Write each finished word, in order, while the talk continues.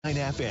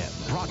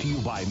FM, brought to you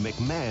by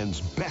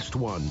McMahon's Best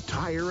One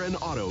Tire and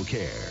Auto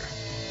Care.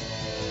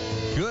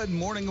 Good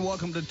morning and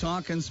welcome to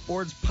Talkin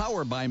Sports,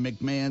 powered by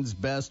McMahon's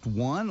Best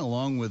One,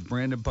 along with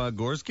Brandon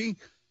Podgorski.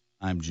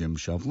 I'm Jim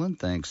Shufflin.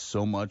 Thanks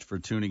so much for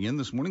tuning in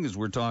this morning as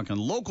we're talking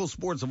local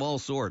sports of all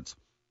sorts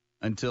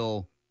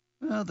until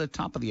the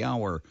top of the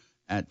hour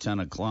at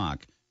 10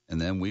 o'clock. And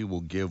then we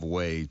will give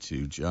way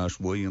to Josh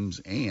Williams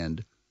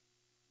and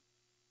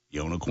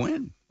Yona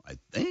Quinn. I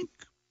think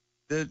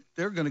that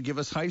they're going to give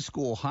us high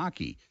school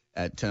hockey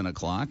at 10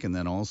 o'clock, and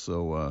then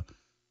also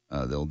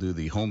they'll do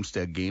the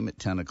Homestead game at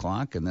 10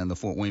 o'clock, and then the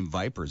Fort Wayne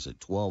Vipers at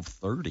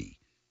 12:30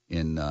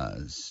 in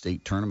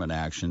state tournament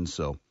action.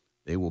 So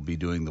they will be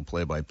doing the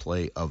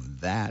play-by-play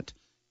of that,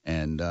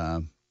 and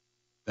a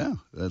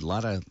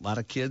lot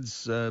of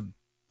kids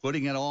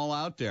putting it all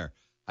out there.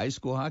 High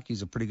school hockey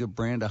is a pretty good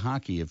brand of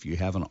hockey if you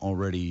haven't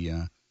already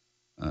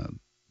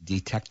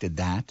detected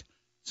that.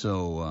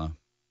 So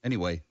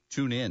anyway,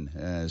 tune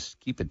in.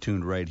 Keep it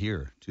tuned right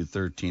here to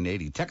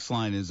 1380. Text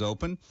line is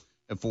open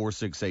at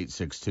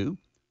 46862.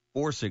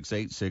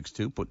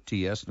 46862. Put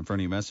TS in front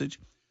of your message.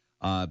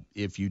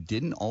 If you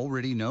didn't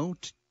already know,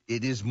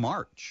 it is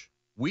March.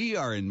 We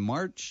are in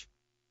March,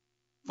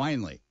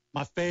 finally.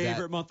 My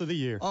favorite month of the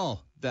year.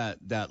 Oh,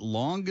 that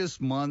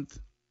longest month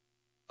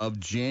of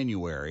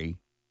January.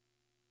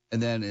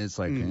 And then it's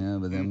like,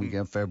 but then we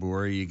got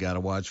February. You got to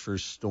watch for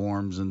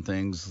storms and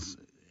things.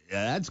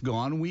 Yeah, that's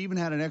gone. We even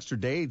had an extra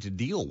day to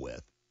deal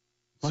with.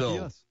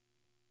 So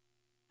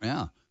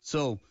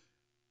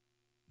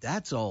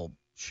that's all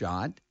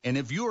shot. And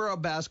if you are a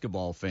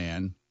basketball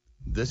fan,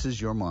 this is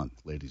your month,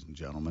 ladies and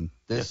gentlemen.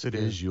 This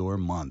is your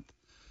month.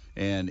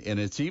 And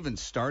it's even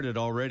started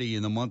already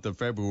in the month of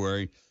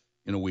February.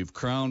 You know, we've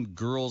crowned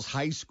girls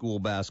high school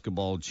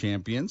basketball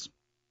champions.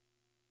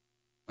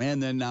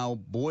 And then now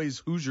boys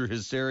Hoosier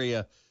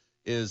Hysteria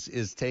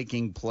is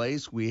taking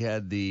place. We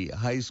had the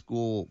high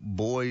school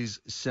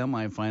boys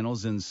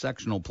semifinals in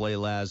sectional play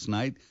last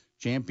night.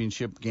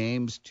 Championship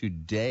games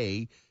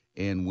today,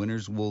 and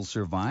winners will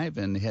survive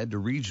and head to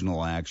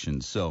regional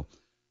action. So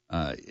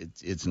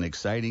it's an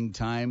exciting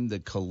time. The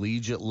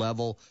collegiate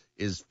level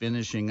is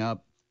finishing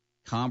up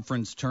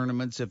conference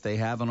tournaments if they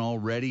haven't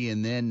already,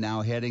 and then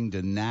now heading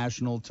to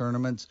national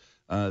tournaments.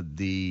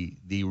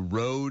 The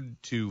road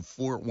to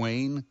Fort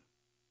Wayne.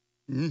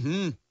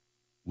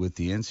 With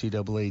the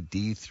NCAA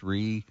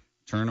D3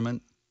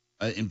 tournament.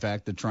 In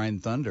fact, the Trine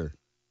Thunder,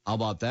 how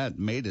about that?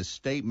 Made a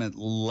statement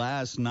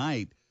last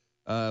night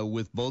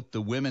with both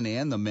the women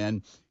and the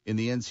men in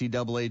the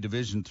NCAA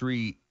Division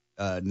III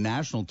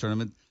national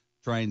tournament.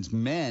 Trine's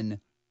men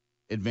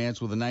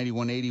advanced with a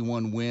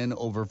 91-81 win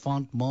over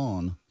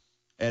Fontbonne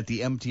at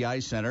the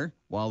MTI Center,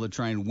 while the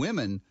Trine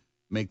women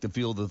make the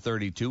field of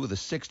 32 with a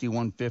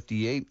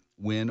 61-58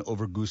 win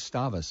over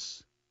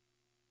Gustavus.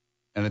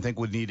 And I think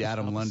we'd need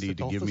Adam Lundy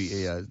to give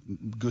me a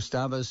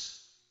Gustavus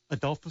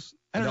Adolphus.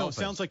 I don't know. It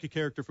sounds like a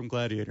character from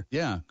Gladiator.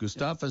 Yeah,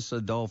 Gustavus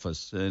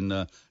Adolphus. And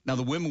now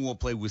the women will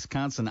play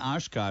Wisconsin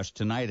Oshkosh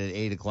tonight at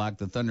 8 o'clock.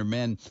 The Thunder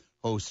men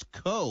host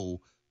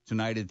Co.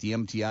 tonight at the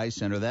MTI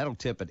Center. That'll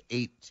tip at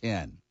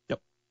 8:10.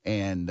 Yep.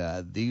 And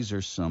these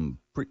are some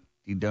pretty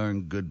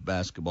darn good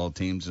basketball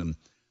teams. And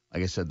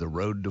like I said, the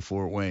road to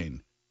Fort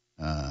Wayne,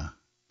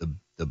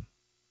 the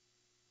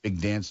Big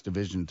Dance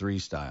Division III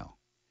style.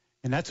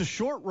 And that's a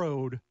short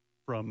road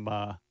from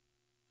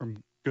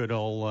good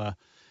old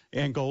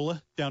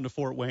Angola down to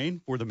Fort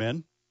Wayne for the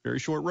men. Very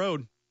short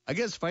road. I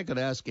guess if I could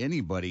ask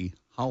anybody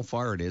how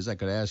far it is, I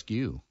could ask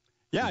you.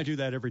 Yeah, I do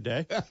that every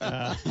day.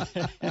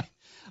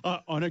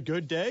 On a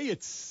good day,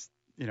 it's,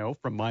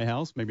 from my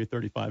house, maybe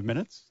 35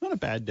 minutes. Not a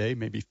bad day,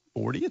 maybe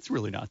 40. It's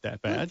really not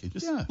that bad.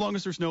 As long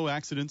as there's no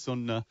accidents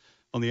on the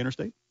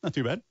interstate, not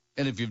too bad.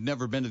 And if you've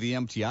never been to the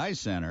MTI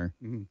Center,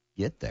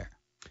 get there.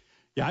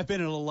 Yeah, I've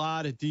been in a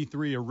lot of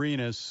D3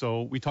 arenas,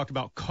 so we talked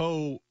about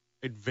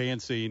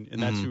co-advancing,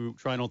 and that's who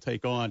Trine will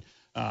take on.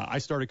 I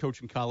started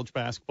coaching college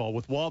basketball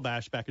with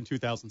Wabash back in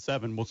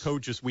 2007. Well, Co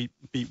just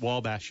beat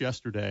Wabash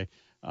yesterday,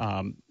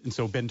 and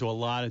so been to a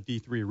lot of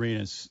D3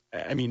 arenas.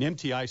 I mean,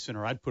 MTI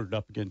Center, I'd put it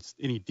up against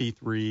any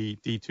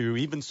D3, D2,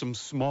 even some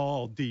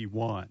small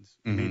D1s.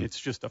 I mean, it's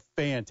just a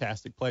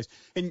fantastic place.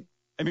 And,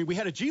 I mean, we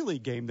had a G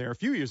League game there a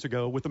few years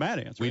ago with the Mad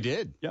Ants. Right? We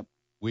did. Yep.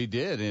 We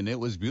did, and it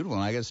was beautiful.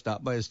 And I got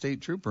stopped by a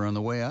state trooper on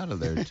the way out of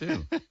there,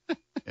 too.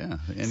 Yeah.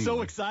 Anyway. So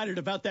excited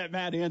about that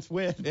Mad Ants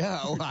win.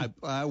 Yeah,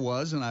 I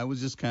was, and I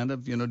was just kind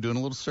of, doing a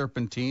little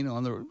serpentine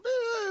on the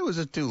it was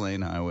a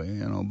 2-lane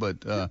highway,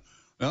 but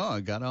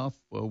I got off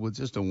with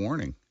just a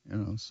warning,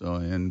 so,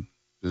 and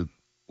the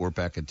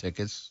 4-pack of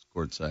tickets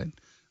courtside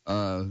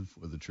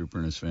for the trooper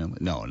and his family.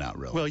 No, not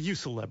really. Well, you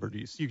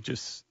celebrities,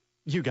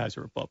 you guys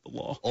are above the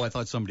law. Oh, I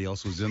thought somebody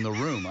else was in the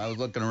room. I was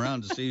looking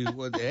around to see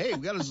hey, we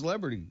got a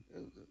celebrity.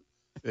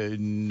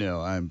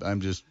 No,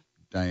 I'm just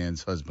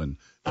Diane's husband.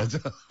 That's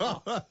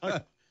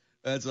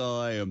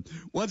all I am.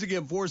 Once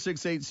again,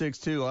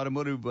 46862,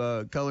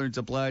 Automotive Color and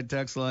Supply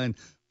text line,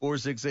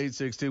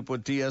 46862.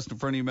 Put TS in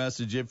front of your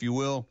message, if you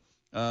will.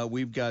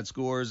 We've got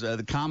scores.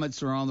 The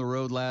Comets are on the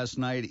road last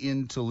night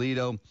in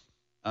Toledo.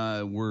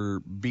 were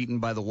beaten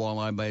by the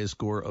Walleye by a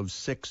score of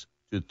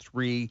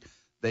 6-3.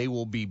 They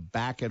will be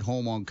back at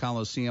home on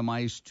Coliseum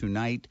ice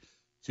tonight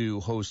to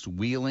host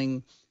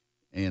Wheeling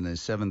in a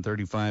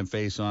 7:35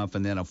 face-off,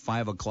 and then a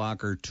 5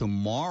 o'clocker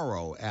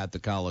tomorrow at the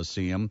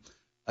Coliseum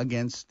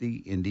against the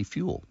Indy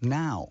Fuel.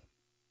 Now,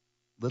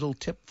 little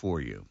tip for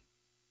you.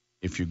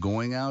 If you're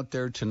going out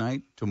there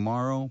tonight,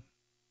 tomorrow,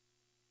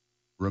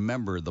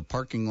 remember the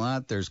parking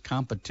lot, there's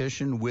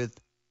competition with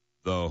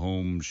the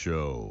home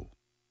show.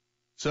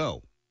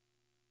 So,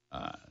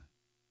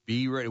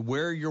 be ready.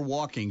 Wear your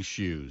walking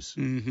shoes.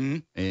 Mm-hmm.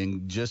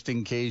 And just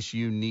in case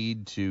you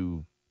need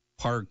to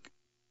park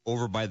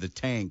over by the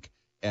tank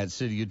at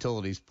City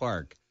Utilities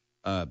Park,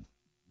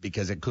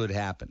 because it could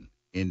happen,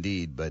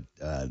 indeed. But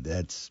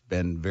that's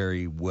been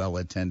very well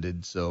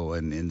attended. So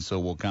and so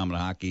will Common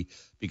Hockey,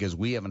 because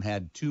we haven't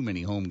had too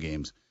many home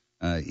games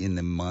in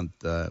the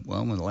month. In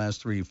the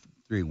last three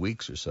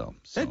weeks or so.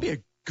 That'd be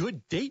a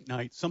good date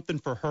night. Something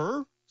for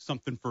her,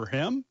 something for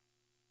him.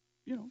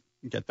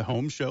 Get the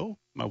home show.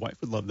 My wife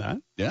would love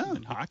that. Yeah.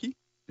 And hockey.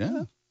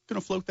 Yeah.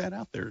 Gonna float that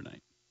out there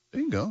tonight.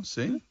 There you go.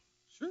 See? Yeah.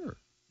 Sure.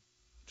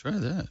 Try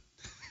that.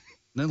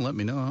 Then let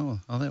me know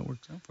how that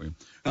works out for you.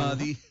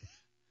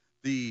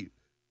 The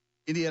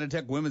Indiana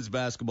Tech women's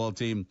basketball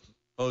team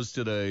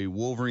hosted a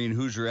Wolverine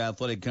Hoosier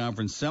Athletic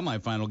Conference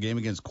semifinal game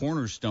against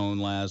Cornerstone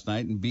last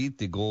night and beat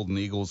the Golden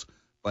Eagles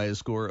by a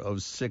score of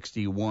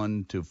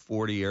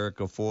 61-40.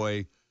 Erica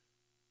Foy,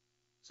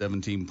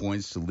 17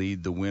 points to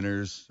lead the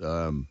winners.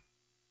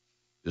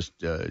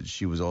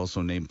 She was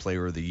also named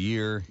Player of the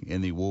Year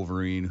in the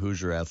Wolverine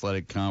Hoosier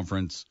Athletic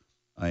Conference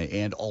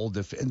and all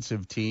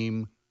defensive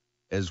team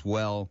as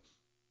well.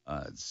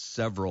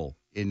 Several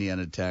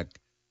Indiana Tech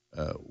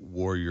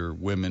Warrior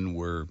women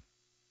were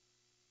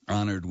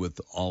honored with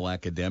all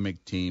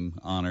academic team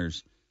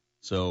honors.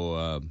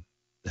 So,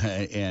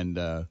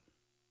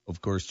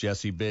 of course,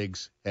 Jesse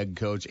Biggs, head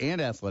coach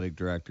and athletic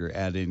director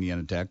at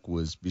Indiana Tech,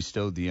 was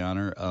bestowed the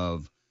honor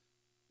of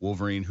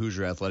Wolverine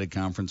Hoosier Athletic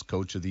Conference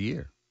Coach of the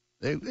Year.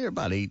 They're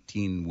about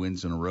 18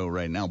 wins in a row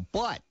right now,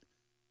 but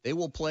they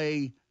will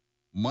play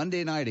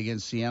Monday night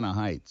against Siena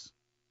Heights.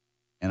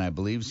 And I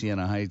believe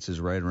Siena Heights is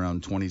right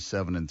around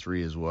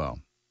 27-3 as well.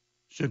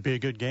 Should be a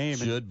good game.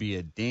 Should be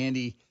a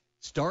dandy.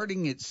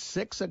 Starting at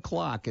 6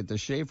 o'clock at the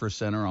Schaefer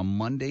Center on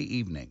Monday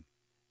evening.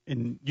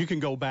 And you can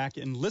go back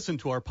and listen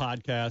to our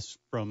podcast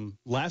from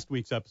last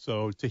week's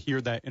episode to hear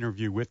that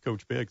interview with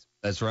Coach Biggs.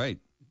 That's right.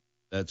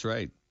 That's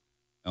right.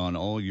 On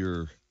all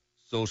your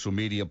social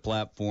media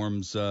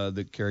platforms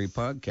that carry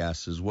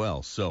podcasts as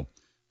well. So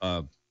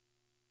let's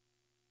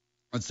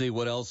see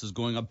what else is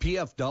going on.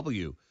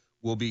 PFW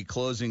will be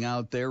closing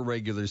out their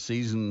regular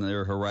season,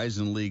 their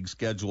Horizon League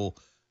schedule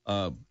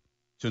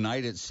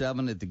tonight at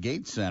 7 at the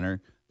Gate Center.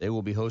 They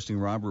will be hosting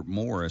Robert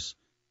Morris,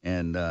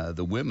 and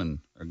the women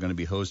are going to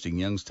be hosting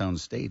Youngstown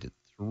State at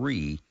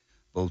 3.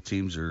 Both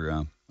teams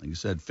are, like I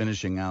said,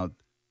 finishing out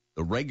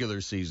the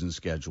regular season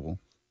schedule.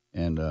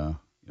 And,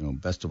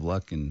 best of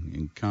luck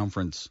in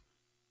conference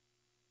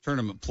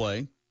tournament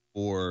play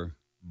for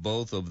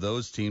both of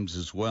those teams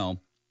as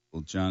well,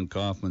 both John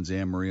Kaufman's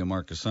and Maria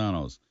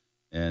Marquesanos.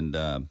 And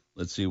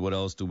let's see, what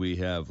else do we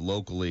have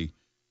locally?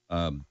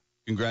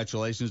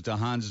 Congratulations to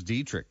Hans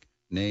Dietrich,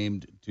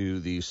 named to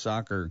the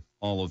Soccer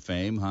Hall of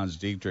Fame. Hans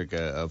Dietrich,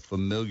 a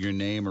familiar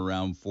name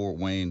around Fort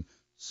Wayne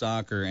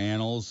soccer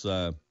annals.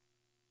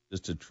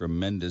 Just a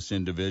tremendous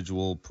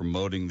individual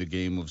promoting the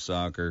game of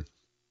soccer,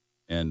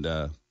 and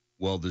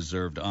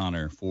well-deserved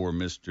honor for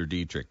Mr.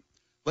 Dietrich.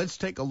 Let's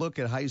take a look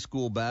at high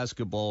school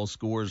basketball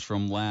scores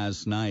from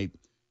last night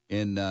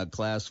in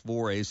Class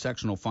 4A,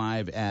 Sectional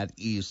 5 at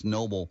East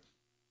Noble.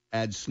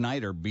 Had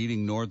Snyder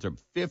beating Northrop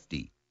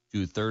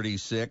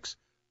 50-36.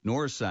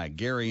 Northside,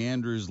 Gary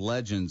Andrews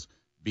Legends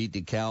beat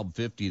DeKalb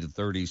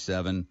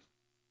 50-37.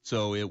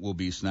 So it will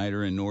be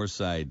Snyder and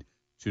Northside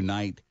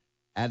tonight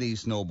at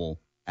East Noble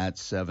at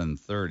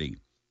 7:30.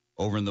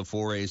 Over in the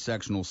 4A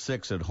Sectional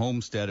 6 at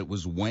Homestead, it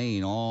was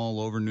Wayne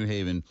all over New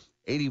Haven,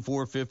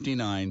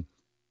 84-59.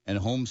 And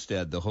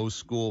Homestead, the host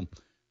school,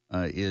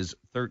 is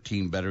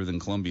 13 better than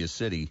Columbia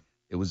City.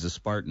 It was the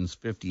Spartans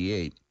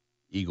 58,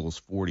 Eagles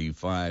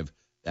 45.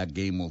 That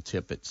game will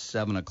tip at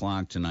 7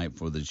 o'clock tonight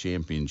for the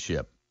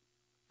championship.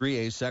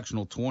 3A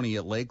Sectional 20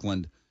 at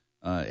Lakeland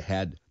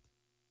had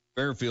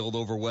Fairfield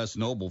over West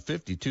Noble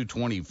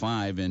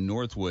 52-25, and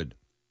Northwood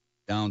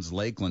Downs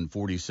Lakeland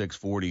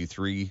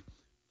 46-43.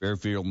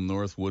 Fairfield and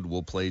Northwood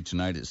will play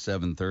tonight at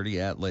 7:30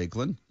 at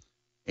Lakeland.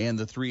 And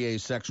the 3A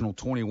Sectional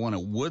 21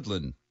 at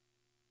Woodland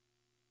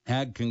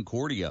had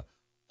Concordia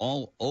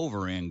all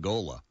over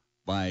Angola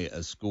by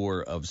a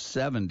score of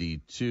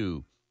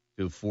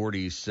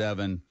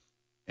 72-47.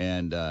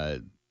 And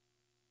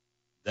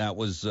that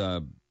was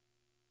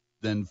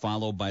then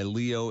followed by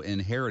Leo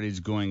and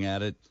Heritage going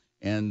at it,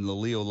 and the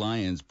Leo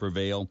Lions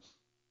prevail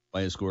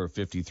by a score of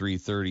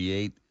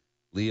 53-38.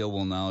 Leo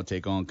will now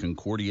take on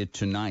Concordia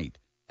tonight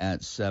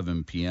at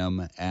 7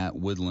 p.m. at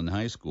Woodland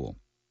High School.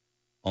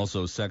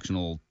 Also,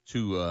 Sectional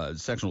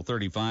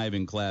 35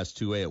 in Class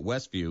 2A at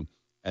Westview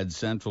had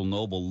Central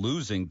Noble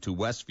losing to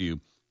Westview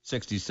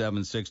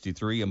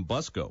 67-63. And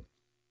Busco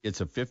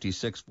gets a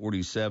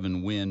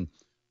 56-47 win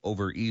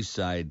over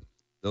Eastside.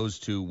 Those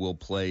two will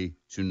play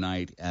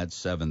tonight at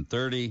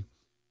 7:30.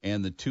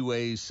 And the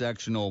 2A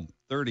sectional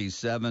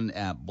 37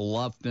 at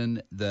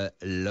Bluffton, the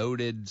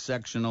loaded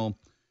sectional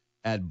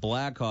at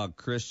Blackhawk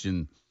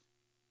Christian,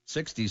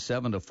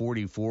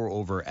 67-44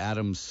 over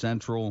Adams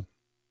Central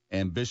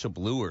and Bishop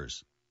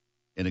Lures.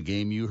 In a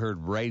game you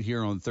heard right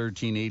here on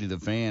 1380 The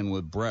Fan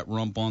with Brett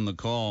Rump on the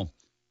call,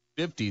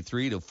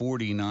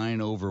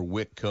 53-49 over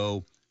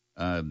Whitco.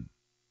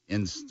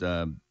 In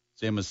Sam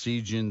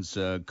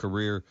Asijian's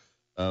career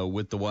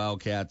with the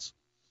Wildcats,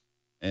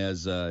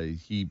 as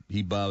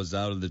he bows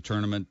out of the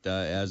tournament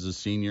as a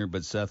senior.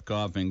 But Seth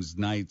Coffing's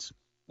Knights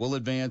will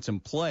advance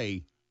and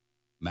play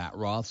Matt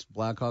Roth's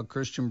Blackhawk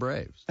Christian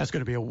Braves. That's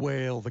going to be a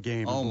whale of a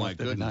game. Oh, my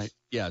goodness. Tonight.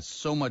 Yeah,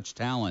 so much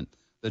talent.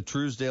 The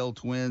Truesdale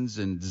twins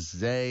and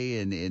Zay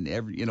and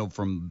every,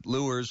 from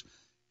Lures.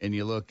 And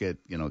you look at,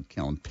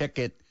 Kellen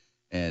Pickett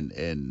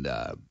and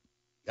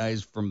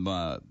guys from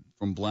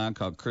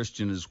Blackhawk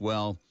Christian as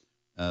well.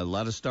 A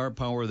lot of star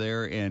power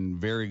there and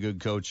very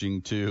good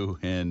coaching, too.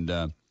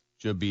 And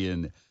should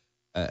be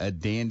a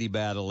dandy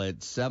battle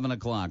at 7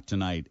 o'clock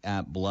tonight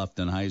at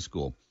Bluffton High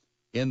School.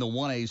 In the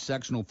 1A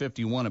sectional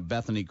 51 at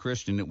Bethany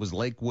Christian, it was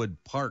Lakewood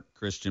Park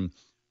Christian,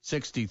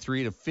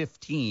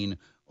 63-15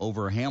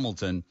 over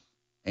Hamilton.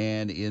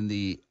 And in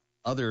the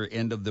other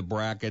end of the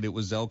bracket, it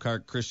was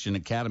Elkhart Christian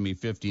Academy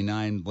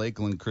 59,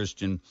 Lakeland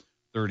Christian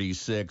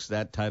 36.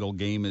 That title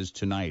game is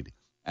tonight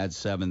at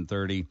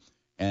 7:30.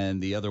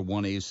 And the other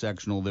 1A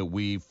sectional that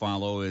we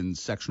follow in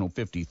sectional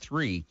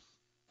 53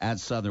 at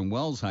Southern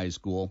Wells High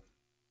School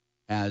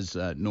has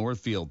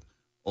Northfield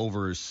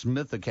over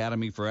Smith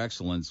Academy for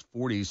Excellence,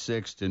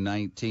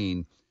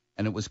 46-19.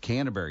 And it was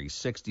Canterbury,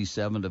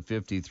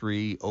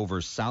 67-53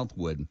 over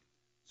Southwood.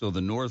 So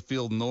the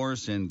Northfield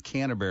Norse and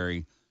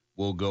Canterbury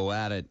will go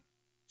at it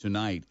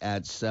tonight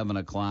at 7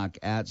 o'clock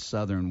at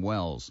Southern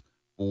Wells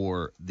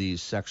for the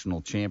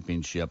sectional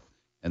championship.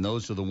 And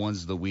those are the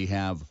ones that we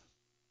have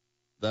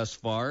thus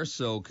far.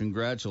 So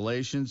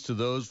congratulations to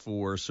those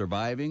for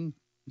surviving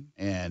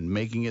and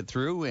making it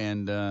through.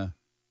 And,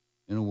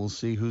 we'll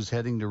see who's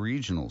heading to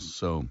regionals.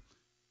 So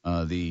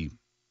the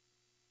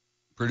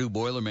Purdue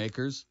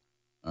Boilermakers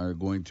are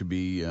going to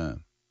be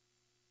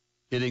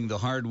hitting the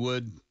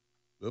hardwood.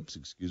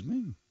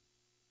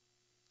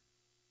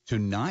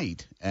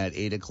 Tonight at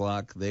 8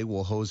 o'clock, they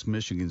will host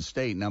Michigan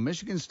State. Now,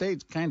 Michigan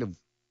State's kind of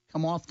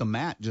come off the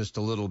mat just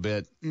a little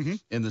bit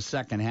in the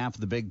second half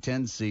of the Big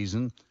Ten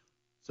season.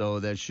 So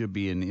that should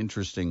be an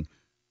interesting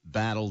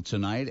battle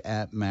tonight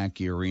at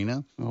Mackey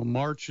Arena. Well,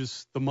 March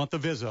is the month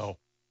of Izzo.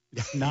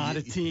 It's not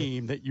a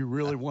team that you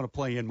really want to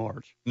play in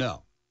March.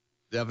 No,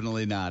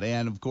 definitely not.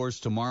 And, of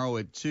course, tomorrow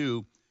at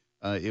 2,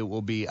 it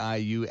will be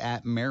IU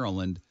at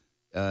Maryland.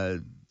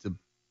 The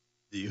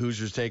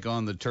Hoosiers take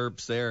on the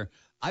Terps there.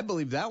 I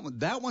believe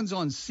that one's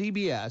on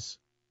CBS.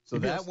 So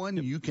that one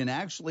you can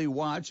actually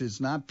watch. It's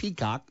not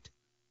peacocked,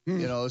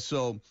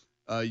 so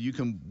you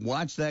can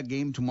watch that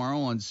game tomorrow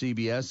on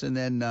CBS. And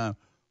then,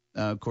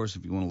 of course,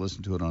 if you want to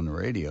listen to it on the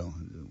radio,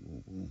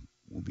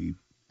 we'll be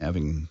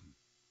having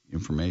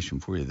information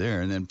for you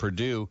there. And then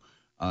Purdue,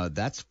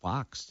 that's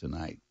Fox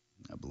tonight,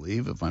 I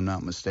believe, if I'm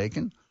not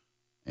mistaken.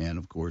 And,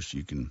 of course,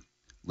 you can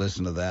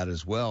listen to that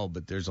as well.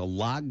 But there's a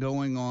lot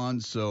going on,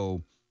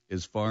 so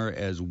as far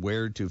as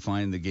where to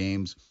find the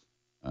games,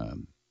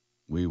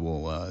 we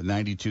will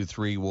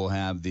 92.3 will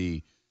have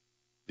the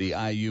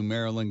IU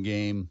Maryland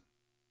game,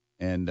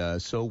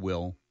 and so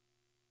will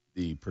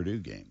the Purdue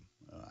game,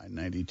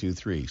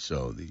 92.3.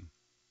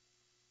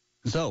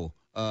 So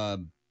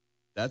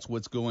that's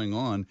what's going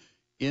on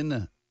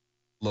in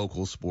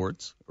local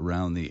sports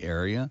around the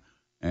area,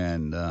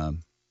 and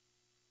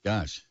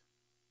gosh,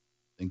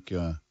 I think.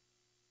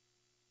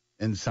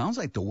 And it sounds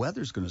like the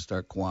weather's going to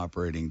start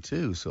cooperating,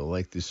 too. So,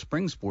 like the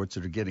spring sports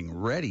that are getting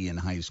ready in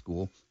high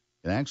school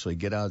can actually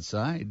get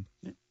outside.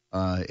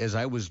 As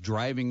I was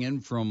driving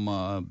in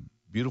from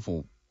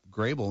beautiful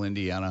Grable,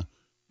 Indiana,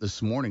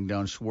 this morning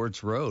down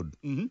Schwartz Road,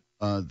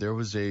 there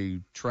was a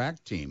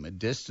track team, a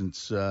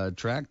distance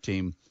track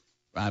team,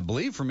 I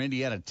believe from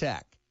Indiana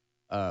Tech,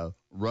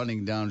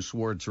 running down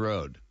Schwartz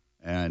Road.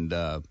 And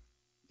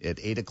at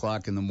 8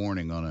 o'clock in the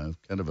morning on a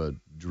kind of a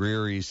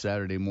dreary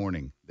Saturday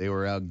morning, they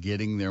were out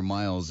getting their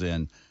miles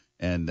in,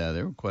 and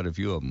there were quite a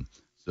few of them.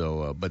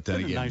 So, but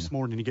then again, a nice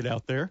morning to get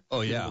out there.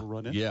 Oh yeah,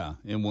 yeah.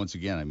 And once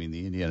again, I mean,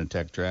 the Indiana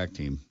Tech track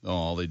team,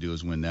 all they do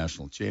is win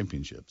national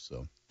championships.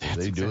 So if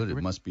they do it,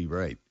 it must be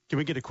right. Can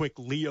we get a quick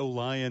Leo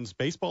Lions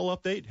baseball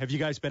update? Have you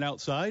guys been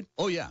outside?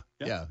 Oh yeah.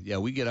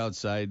 We get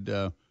outside.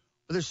 But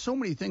there's so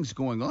many things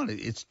going on.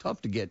 It's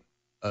tough to get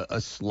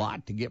a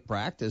slot to get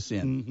practice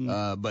in.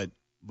 But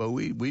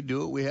we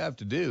do what we have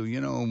to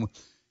do.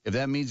 If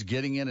that means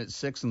getting in at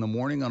 6 in the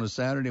morning on a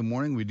Saturday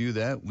morning, we do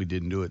that. We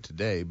didn't do it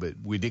today, but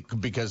we did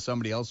because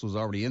somebody else was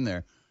already in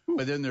there. Ooh.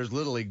 But then there's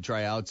Little League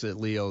tryouts at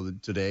Leo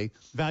today.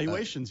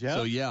 Valuations, yeah.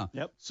 So, yeah.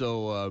 Yep.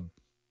 So,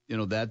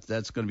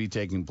 that's going to be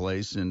taking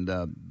place. And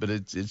but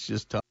it's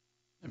just tough.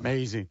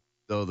 Amazing.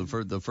 So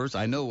the first,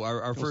 I know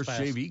our first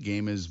fast. JV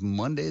game is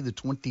Monday the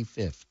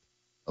 25th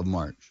of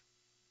March.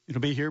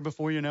 It'll be here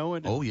before you know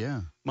it. Oh,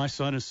 yeah. My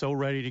son is so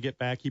ready to get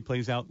back. He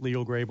plays out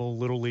Leo Grable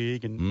Little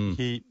League, and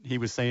he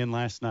was saying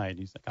last night,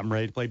 he's like, I'm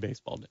ready to play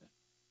baseball today.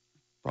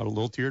 Brought a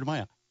little tear to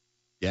my eye.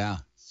 Yeah.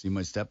 See,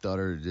 my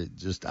stepdaughter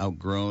just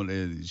outgrown,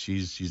 and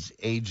she's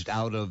aged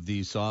out of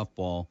the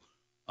softball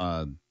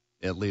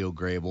at Leo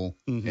Grable,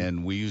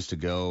 and we used to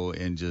go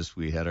and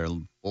we had our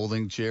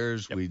folding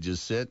chairs. Yep. We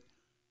just sit,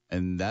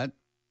 and that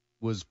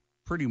was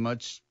pretty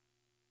much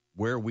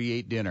where we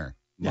ate dinner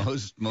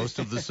most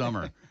of the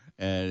summer.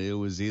 And it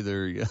was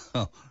either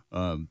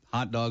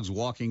hot dogs,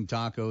 walking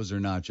tacos, or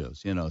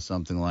nachos,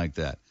 something like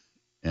that.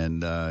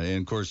 And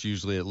of course,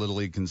 usually at Little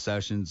League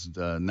concessions,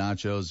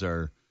 nachos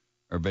are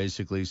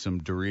basically some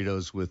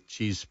Doritos with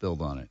cheese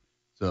spilled on it.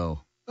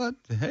 So, but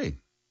hey,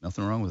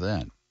 nothing wrong with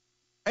that.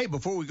 Hey,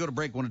 before we go to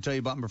break, I want to tell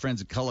you about my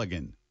friends at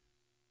Culligan. If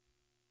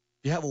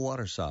you have a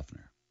water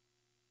softener,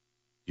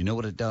 you know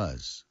what it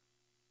does.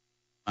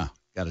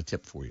 Got a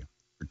tip for you.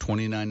 For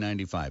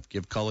 $29.95,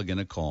 give Culligan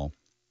a call,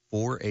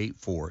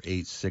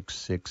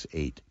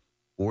 484-8668.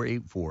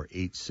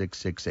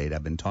 484-8668.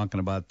 I've been talking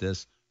about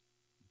this,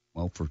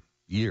 for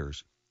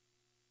years.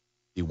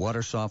 The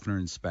water softener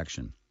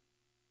inspection.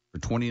 For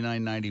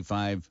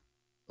 $29.95,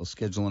 they'll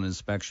schedule an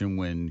inspection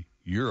when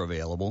you're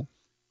available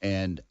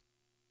and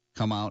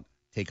come out,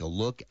 take a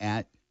look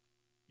at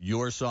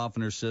your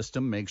softener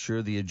system, make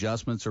sure the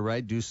adjustments are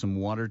right, do some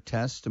water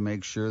tests to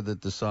make sure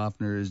that the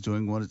softener is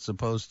doing what it's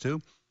supposed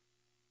to.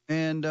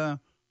 And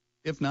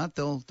if not,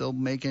 they'll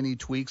make any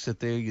tweaks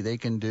that they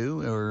can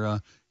do. Or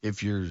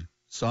if your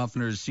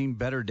softener has seen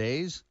better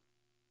days,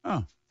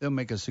 they'll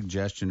make a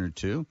suggestion or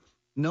two.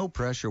 No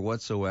pressure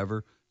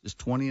whatsoever. Just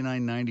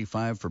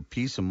 $29.95 for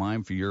peace of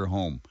mind for your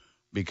home.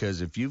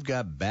 Because if you've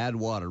got bad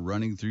water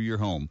running through your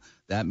home,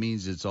 that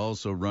means it's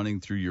also running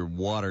through your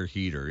water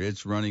heater.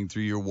 It's running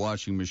through your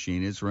washing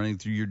machine. It's running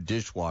through your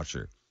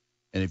dishwasher.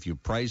 And if you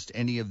priced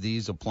any of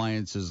these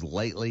appliances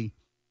lately,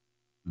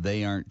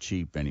 they aren't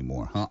cheap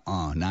anymore.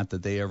 Not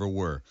that they ever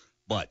were,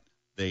 but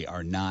they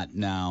are not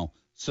now.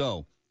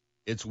 So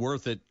it's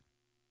worth it.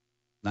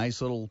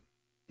 Nice little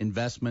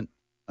investment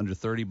under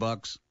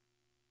 $30.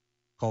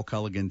 Call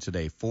Culligan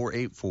today,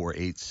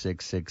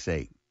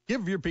 484-8668.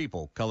 Give your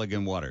people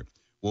Culligan water.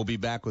 We'll be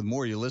back with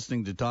more. You're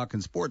listening to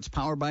Talkin Sports,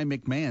 powered by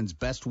McMahon's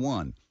Best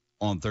One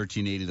on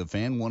 1380 The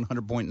Fan,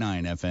 100.9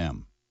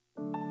 FM.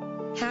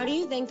 How do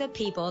you thank the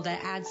people that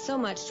add so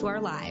much to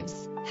our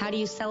lives? How do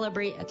you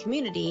celebrate a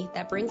community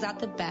that brings out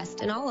the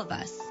best in all of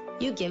us?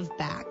 You give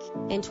back.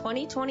 In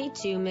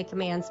 2022,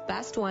 McMahon's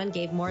Best One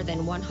gave more than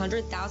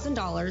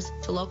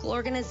 $100,000 to local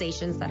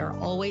organizations that are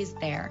always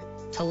there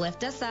to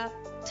lift us up,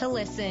 to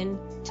listen,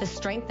 to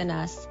strengthen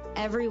us,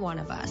 every one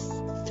of us.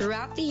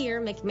 Throughout the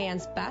year,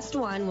 McMahon's Best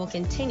One will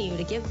continue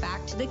to give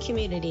back to the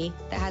community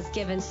that has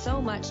given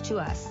so much to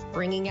us,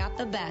 bringing out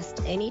the best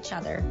in each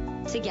other,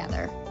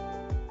 together.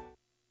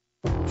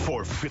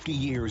 For 50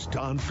 years,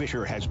 Don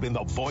Fisher has been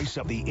the voice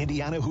of the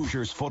Indiana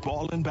Hoosiers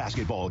football and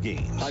basketball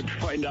games. I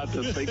try not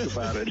to think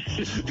about it,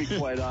 to be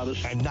quite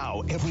honest. And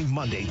now, every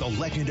Monday, the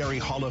legendary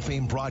Hall of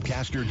Fame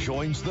broadcaster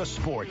joins the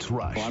Sports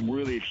Rush. Well, I'm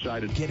really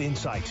excited. Get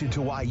insights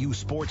into IU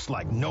sports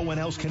like no one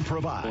else can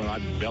provide. Well,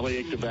 I've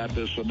bellyached about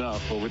this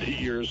enough over the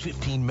years.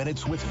 15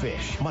 Minutes with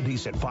Fish.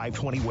 Mondays at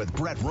 5:20 with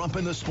Brett Rump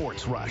in the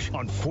Sports Rush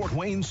on Fort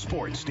Wayne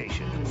Sports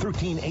Station.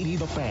 1380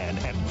 The Fan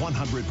and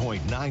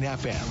 100.9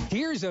 FM.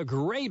 Here's a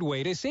great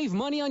way to save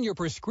money on your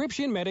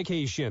prescription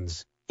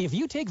medications. If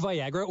you take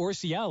Viagra or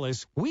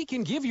Cialis, we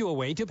can give you a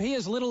way to pay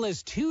as little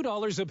as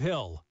 $2 a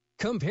pill.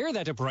 Compare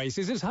that to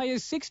prices as high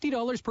as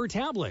 $60 per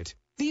tablet.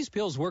 These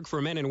pills work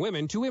for men and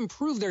women to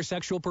improve their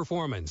sexual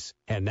performance.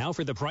 And now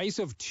for the price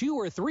of 2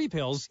 or 3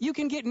 pills, you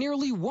can get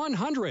nearly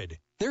 100.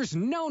 There's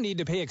no need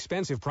to pay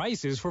expensive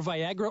prices for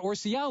Viagra or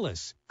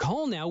Cialis.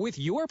 Call now with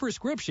your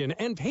prescription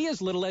and pay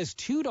as little as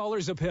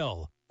 $2 a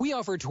pill. We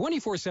offer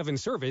 24/7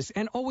 service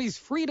and always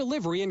free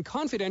delivery and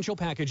confidential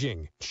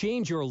packaging.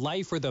 Change your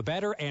life for the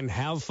better and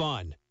have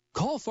fun.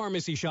 Call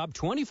Pharmacy Shop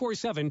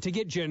 24/7 to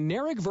get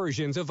generic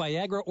versions of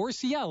Viagra or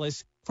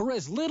Cialis for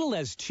as little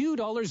as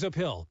 $2 a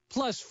pill,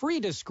 plus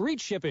free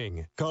discreet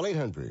shipping. Call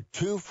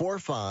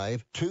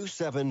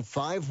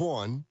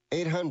 800-245-2751.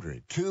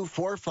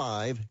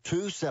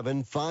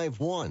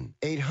 800-245-2751.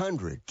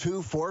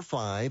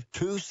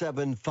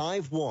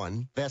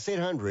 800-245-2751. That's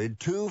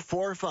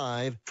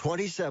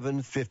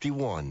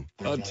 800-245-2751.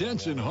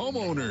 Attention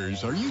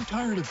homeowners, are you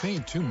tired of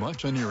paying too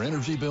much on your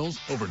energy bills?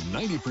 Over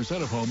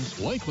 90% of homes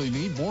likely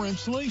need more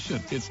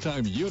insulation. It's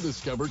time you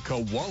discovered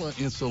Koala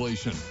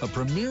Insulation, a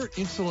premier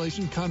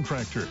insulation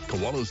contractor.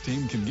 Koala's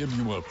team can give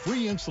you a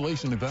free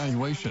insulation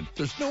evaluation.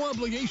 There's no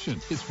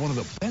obligation. It's one of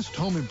the best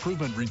home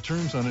improvement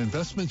returns on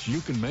investments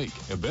you can make.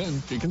 And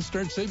then you can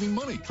start saving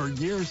money for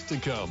years to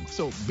come.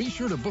 So be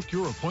sure to book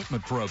your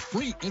appointment for a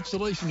free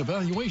insulation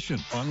evaluation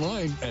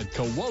online at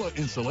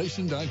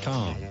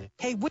koalainsulation.com.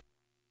 Hey,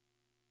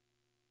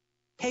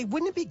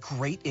 wouldn't it be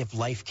great if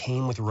life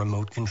came with a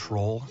remote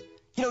control?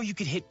 You know, you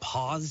could hit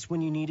pause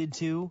when you needed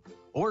to,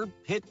 or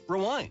hit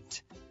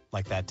rewind.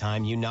 Like that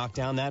time you knocked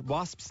down that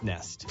wasp's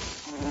nest.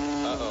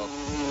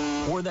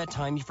 Uh-oh. Or that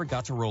time you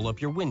forgot to roll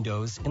up your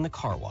windows in the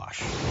car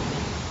wash.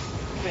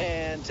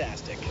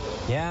 Fantastic.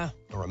 Yeah,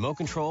 a remote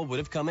control would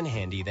have come in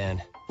handy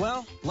then.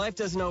 Well, life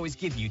doesn't always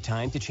give you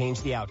time to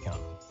change the outcome,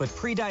 but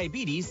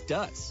prediabetes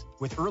does.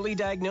 With early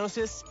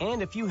diagnosis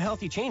and a few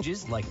healthy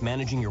changes like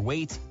managing your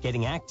weight,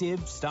 getting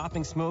active,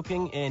 stopping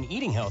smoking, and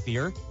eating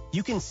healthier,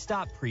 you can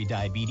stop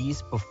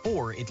prediabetes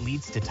before it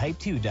leads to type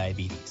 2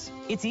 diabetes.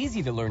 It's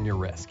easy to learn your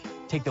risk.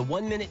 Take the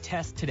 1-minute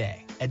test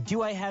today at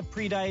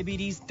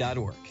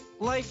doihaveprediabetes.org.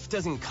 Life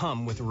doesn't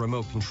come with a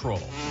remote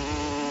control.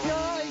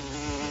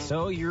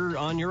 So you're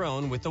on your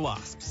own with the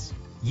wasps.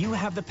 You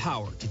have the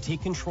power to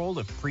take control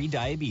of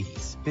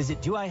prediabetes.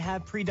 Visit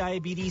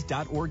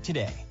doihaveprediabetes.org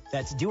today.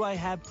 That's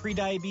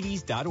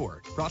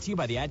doihaveprediabetes.org. Brought to you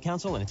by the Ad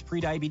Council and its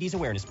Prediabetes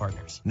Awareness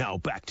Partners. Now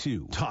back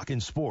to Talkin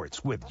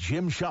Sports with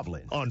Jim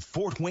Shovlin on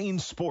Fort Wayne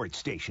Sports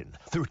Station,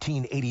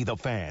 1380 The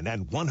Fan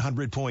and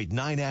 100.9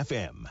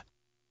 FM.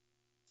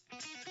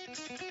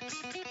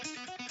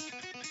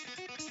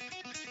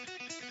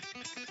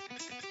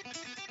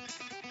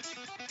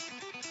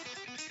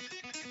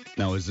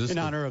 Now, is this in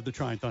honor of the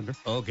Triumph Thunder?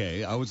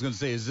 Okay, I was going to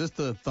say, is this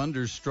the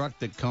thunderstruck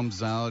that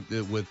comes out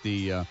with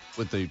the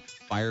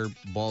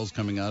fireballs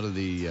coming out of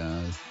the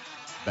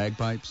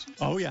bagpipes?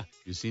 Oh yeah,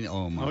 you seen it?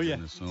 Oh my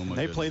goodness! Yeah. Oh my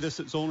they goodness. play this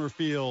at Zollner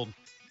Field.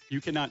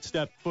 You cannot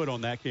step foot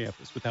on that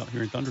campus without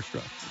hearing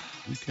thunderstruck.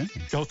 Okay,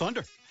 go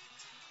Thunder!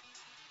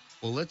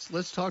 Well,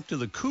 let's talk to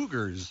the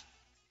Cougars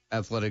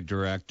athletic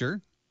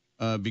director.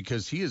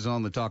 Because he is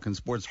on the Talkin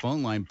Sports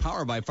phone line,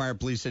 powered by Fire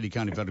Police City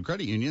County Federal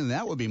Credit Union, and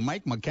that would be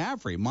Mike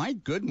McCaffrey.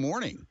 Mike, good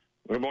morning.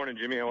 Good morning,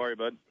 Jimmy. How are you,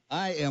 bud?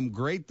 I am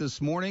great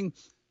this morning.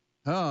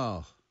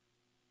 Oh,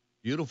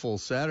 beautiful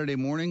Saturday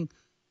morning.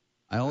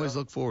 I always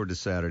look forward to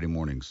Saturday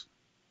mornings.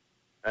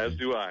 As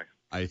do I.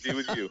 Be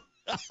with you.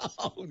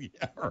 Oh,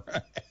 yeah,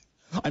 right.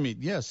 I mean,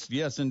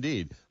 yes,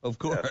 indeed. Of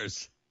course.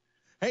 Yes.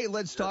 Hey,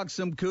 let's talk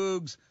some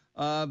Cougs.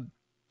 The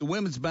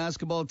women's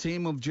basketball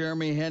team of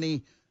Jeremy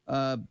Henney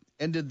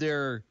ended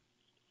their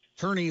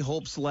tourney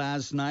hopes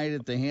last night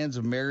at the hands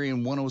of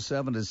Marion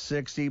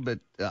 107-60, but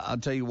I'll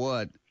tell you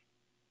what,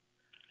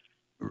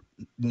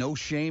 no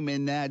shame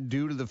in that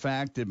due to the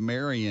fact that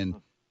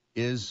Marion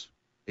is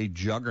a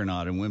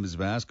juggernaut in women's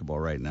basketball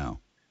right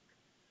now.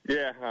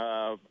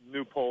 Yeah,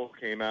 new poll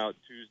came out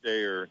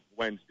Tuesday or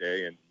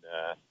Wednesday, and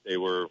they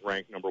were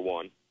ranked number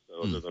one.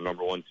 So they're the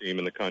number one team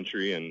in the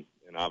country and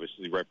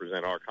obviously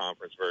represent our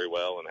conference very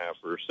well and have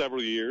for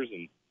several years.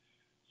 And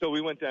so we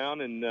went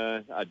down, and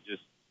I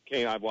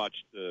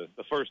watched the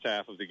first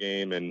half of the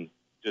game and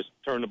just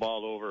turned the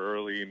ball over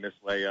early,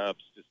 missed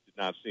layups, just did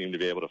not seem to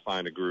be able to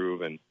find a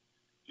groove. And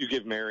if you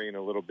give Marion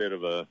a little bit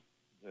of a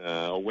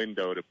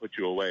window to put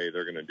you away,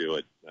 they're going to do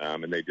it.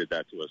 And they did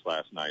that to us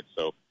last night.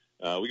 So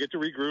we get to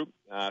regroup.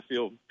 I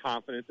feel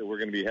confident that we're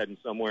going to be heading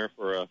somewhere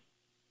for a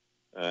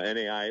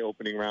NAI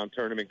opening round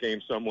tournament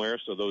game somewhere.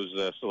 So those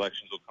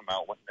selections will come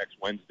out next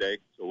Wednesday.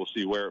 So we'll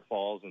see where it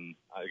falls. And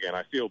again,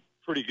 I feel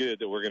pretty good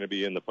that we're going to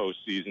be in the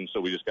postseason,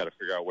 so we just got to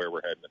figure out where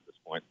we're heading at this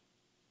point.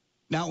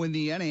 Now, in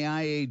the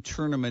NAIA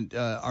tournament,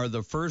 are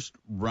the first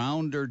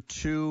round or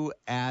two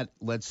at,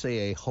 let's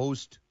say, a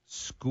host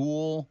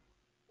school,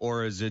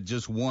 or is it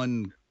just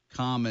one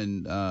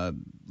common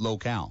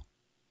locale?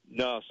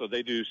 No, so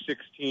they do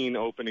 16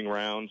 opening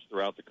rounds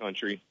throughout the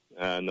country,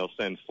 and they'll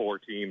send 4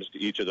 teams to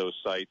each of those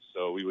sites.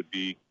 So we would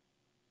be,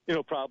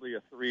 probably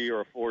a 3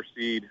 or a 4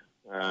 seed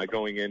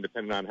going in,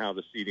 depending on how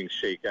the seedings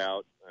shake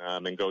out,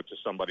 and go to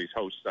somebody's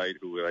host site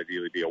who would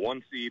ideally be a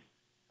 1 seed.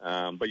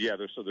 But yeah,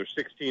 there's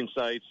 16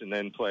 sites, and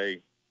then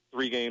play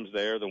 3 games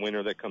there. The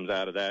winner that comes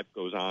out of that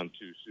goes on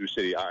to Sioux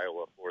City,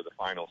 Iowa for the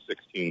final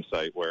 16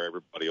 site where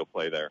everybody will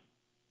play there.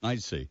 I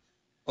see.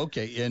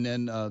 Okay, and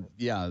then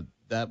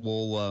that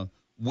will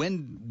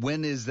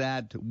when is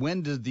that?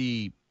 When do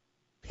the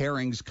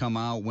pairings come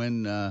out?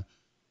 When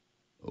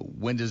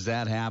does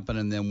that happen?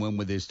 And then when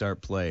would they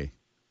start play?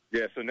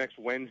 Yeah, so next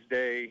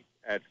Wednesday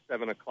at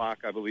 7 o'clock,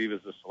 I believe,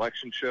 is the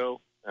selection show.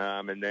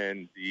 And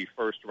then the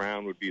first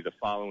round would be the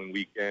following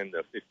weekend,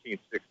 the 15th,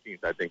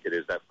 16th, I think it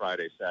is, that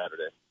Friday,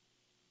 Saturday.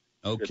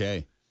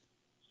 Okay.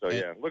 So,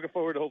 yeah, looking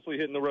forward to hopefully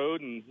hitting the road.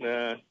 And,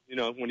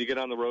 when you get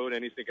on the road,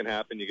 anything can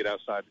happen. You get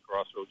outside the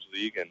Crossroads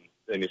League, and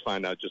then you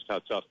find out just how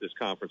tough this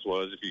conference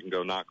was if you can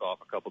go knock off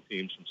a couple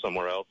teams from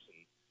somewhere else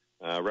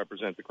and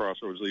represent the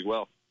Crossroads League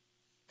well.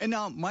 And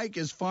now, Mike,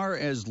 as far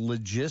as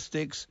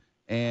logistics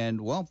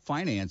and,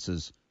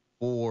 finances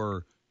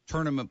for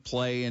tournament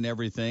play and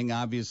everything,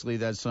 obviously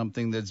that's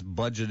something that's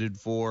budgeted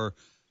for.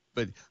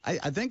 But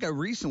I think I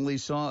recently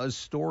saw a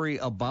story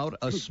about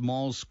a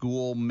small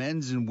school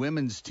men's and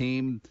women's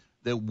team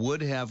that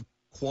would have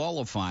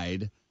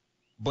qualified,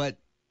 but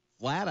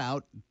flat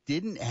out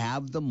didn't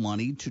have the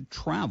money to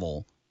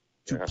travel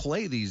to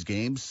play these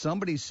games.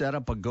 Somebody set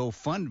up a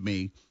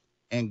GoFundMe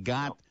and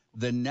got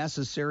the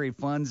necessary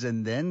funds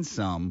and then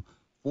some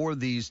for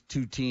these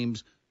 2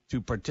 teams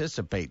to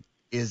participate.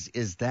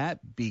 Is that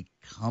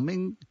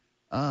becoming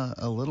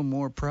a little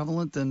more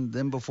prevalent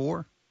than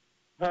before?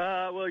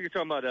 Well, you're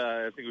talking about,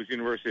 I think it was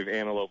University of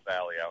Antelope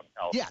Valley out in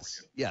California.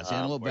 Yes,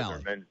 Antelope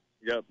Valley.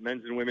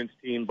 Men's and women's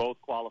team both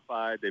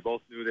qualified. They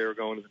both knew they were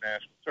going to the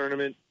national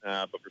tournament,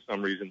 but for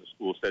some reason the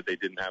school said they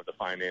didn't have the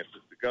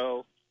finances to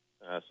go.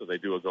 So they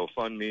do a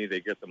GoFundMe.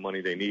 They get the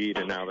money they need,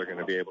 and now they're going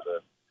to be able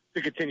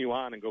to continue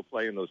on and go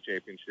play in those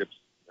championships.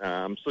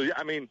 So, yeah,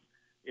 I mean,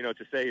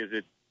 to say, is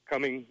it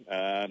coming?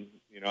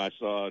 I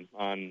saw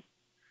on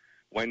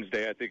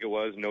Wednesday, I think it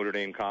was, Notre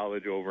Dame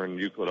College over in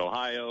Euclid,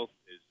 Ohio,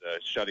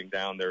 is shutting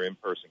down their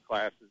in-person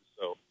classes.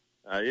 So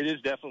it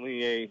is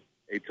definitely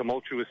a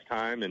tumultuous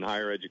time in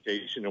higher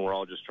education, and we're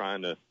all just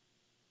trying to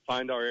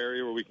find our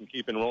area where we can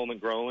keep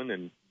enrollment growing.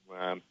 And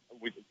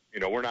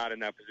we're not in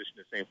that position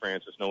at St.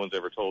 Francis. No one's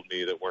ever told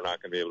me that we're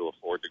not going to be able to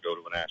afford to go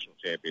to a national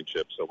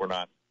championship. So we're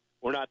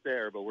not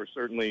there, but we're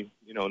certainly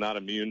not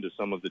immune to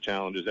some of the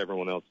challenges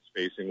everyone else is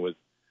facing with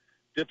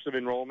dips of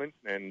enrollment.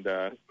 And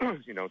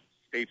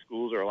state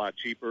schools are a lot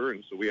cheaper,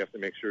 and so we have to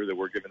make sure that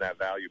we're giving that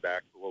value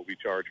back for what we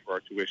charge for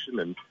our tuition.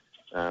 And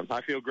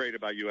I feel great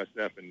about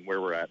USF and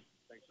where we're at.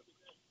 Thanks.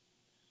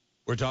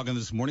 We're talking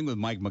this morning with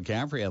Mike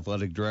McCaffrey,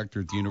 athletic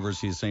director at the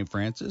University of St.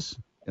 Francis,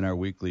 in our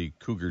weekly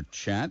Cougar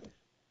Chat.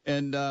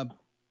 And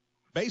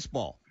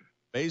baseball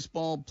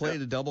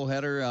played a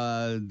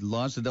doubleheader,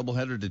 lost a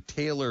doubleheader to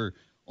Taylor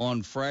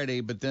on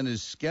Friday, but then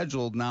is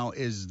scheduled now.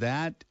 Is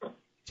that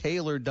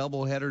Taylor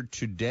doubleheader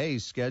today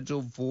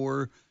scheduled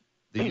for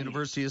the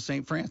University of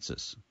St.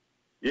 Francis?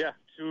 Yeah,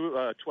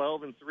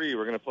 12 and 3.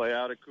 We're going to play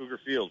out at Cougar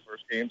Field,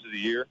 first games of the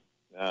year,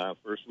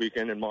 first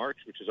weekend in March,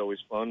 which is always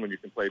fun when you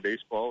can play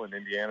baseball in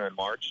Indiana in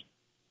March.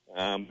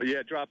 But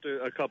yeah, dropped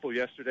a couple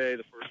yesterday.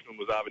 The first one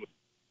was obviously.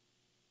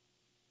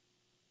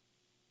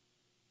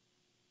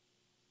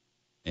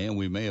 And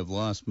we may have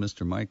lost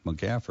Mr. Mike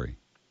McCaffrey.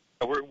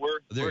 We're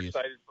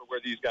excited for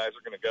where these guys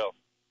are going to go.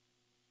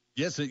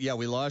 Yes,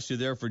 we lost you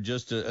there for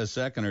just a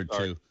second or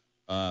two.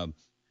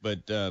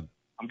 But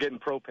I'm getting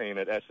propane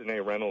at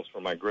S&A Rentals for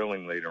my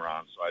grilling later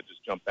on, so I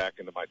just jumped back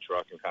into my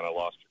truck and kind of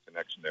lost your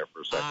connection there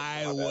for a second.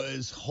 I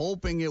was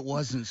hoping it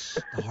wasn't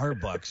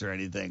Starbucks or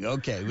anything.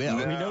 Okay, well,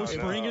 we know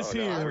spring is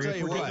here. I'll tell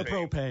you what, the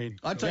propane.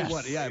 I'll tell you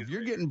what. Yeah, if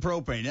you're getting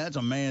propane, that's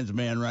a man's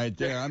man right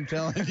there. I'm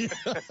telling you.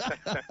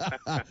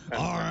 All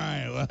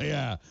right.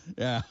 Well,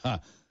 yeah.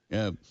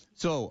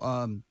 So,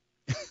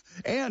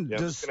 and I'm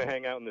just going to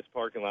hang out in this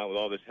parking lot with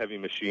all this heavy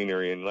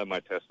machinery and let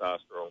my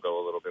testosterone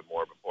go a little bit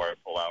more before I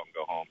pull out and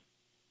go home.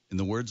 In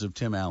the words of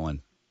Tim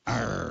Allen.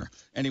 Arr.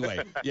 Anyway,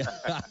 yeah.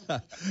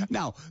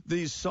 Now,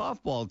 the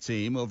softball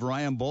team of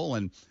Ryan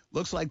Bolin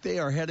looks like they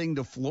are heading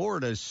to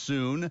Florida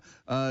soon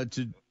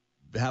to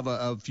have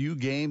a few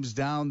games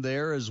down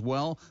there as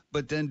well.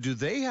 But then do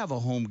they have a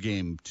home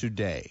game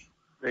today?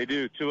 They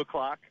do, 2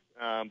 o'clock,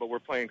 but we're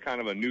playing kind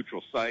of a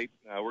neutral site.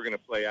 We're going to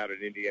play out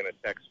at Indiana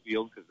Tech's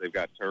field because they've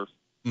got turf.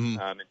 And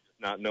just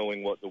not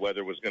knowing what the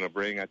weather was going to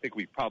bring. I think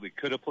we probably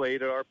could have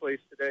played at our place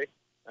today.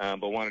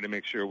 But wanted to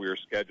make sure we were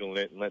scheduling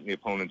it and letting the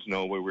opponents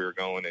know where we were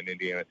going. And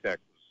Indiana Tech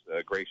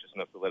was gracious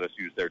enough to let us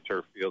use their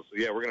turf field. So,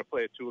 yeah, we're going to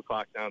play at 2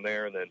 o'clock down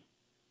there and then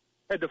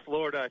head to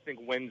Florida, I think,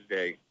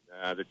 Wednesday.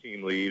 The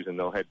team leaves, and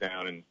they'll head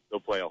down, and they'll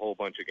play a whole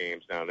bunch of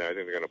games down there. I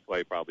think they're going to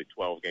play probably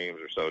 12 games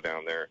or so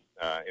down there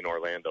in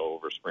Orlando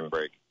over spring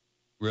break.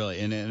 Really?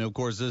 And of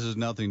course, this is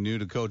nothing new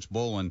to Coach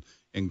Bolin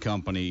and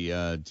company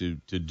to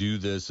do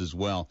this as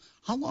well.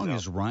 How long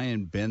has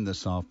Ryan been the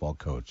softball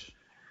coach?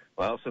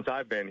 Well, since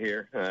I've been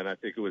here, and I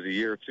think it was a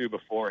year or two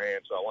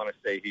beforehand, so I want to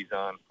say he's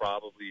on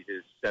probably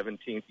his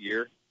 17th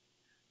year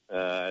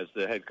as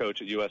the head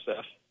coach at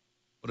USF.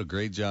 What a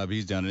great job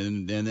he's done,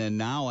 and then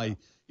now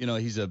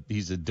he's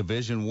a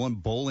Division I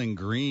Bowling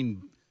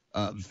Green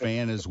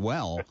fan as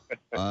well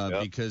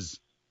because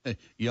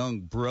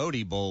young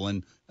Brody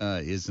Bolin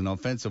is an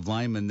offensive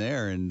lineman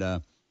there,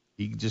 and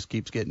he just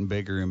keeps getting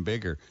bigger and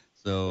bigger.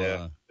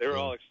 So they were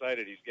all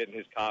excited. He's getting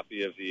his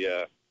copy of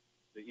the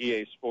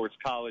EA Sports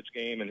college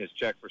game and his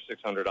check for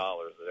 $600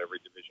 that every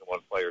Division I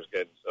player's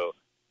getting. So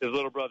his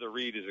little brother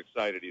Reed is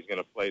excited. He's going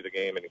to play the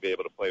game and he'll be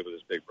able to play with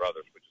his big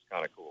brothers, which is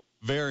kind of cool.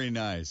 Very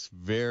nice.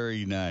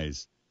 Very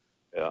nice.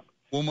 Yeah.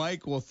 Well,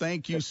 Mike,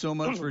 thank you so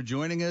much for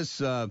joining us.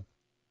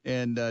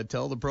 And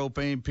tell the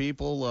propane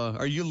people,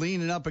 are you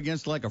leaning up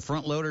against like a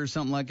front loader or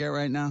something like that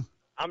right now?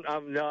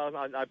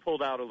 I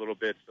pulled out a little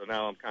bit, so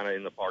now I'm kind of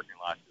in the parking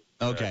lot.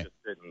 Okay. Just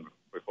sitting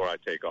before I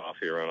take off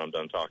here and I'm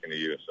done talking to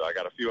you. So I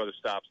got a few other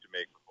stops to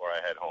make before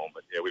I head home.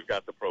 But, yeah, we've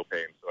got the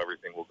propane, so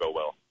everything will go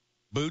well.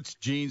 Boots,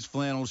 jeans,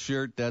 flannel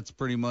shirt, that's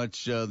pretty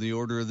much the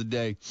order of the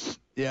day.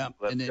 Yeah.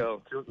 Let's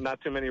go.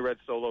 Not too many red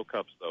Solo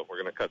cups, though.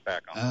 We're going to cut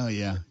back on that. Oh,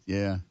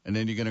 yeah. And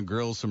then you're going to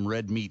grill some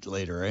red meat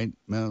later, right?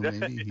 No,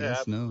 maybe. Yeah, yes,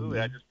 absolutely.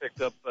 no. I just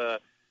picked up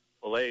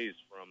fillets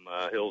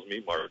from Hill's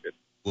Meat Market.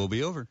 We'll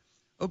be over.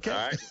 Okay.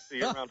 All right. See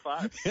you around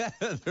 5. Yeah,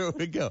 there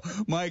we go.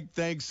 Mike,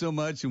 thanks so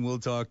much, and we'll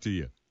talk to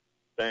you.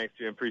 Thanks,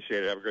 Jim.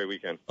 Appreciate it. Have a great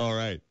weekend. All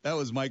right. That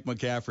was Mike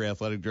McCaffrey,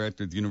 athletic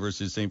director at the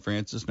University of St.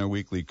 Francis, in our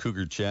weekly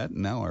Cougar Chat,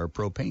 and now our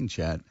propane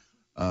chat.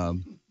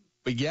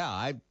 But,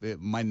 yeah,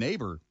 my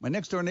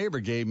next-door neighbor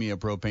gave me a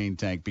propane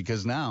tank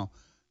because now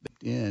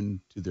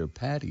into their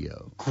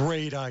patio.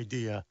 Great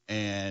idea.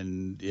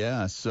 And,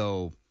 yeah,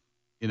 so,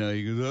 you know,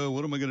 he goes, oh,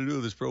 what am I going to do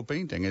with this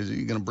propane thing? Is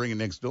he going to bring it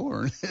next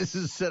door? This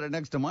is set it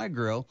next to my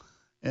grill.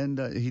 And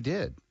he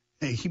did.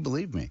 Hey, he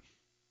believed me.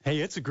 Hey,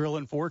 it's a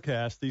grilling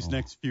forecast these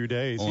next few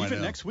days.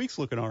 Even next week's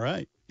looking all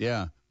right.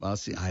 Yeah. Well,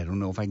 see, I don't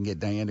know if I can get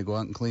Diane to go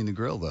out and clean the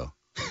grill, though.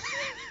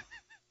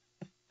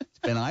 It's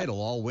been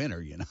idle all winter,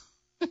 you know.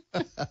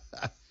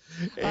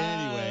 Anyway,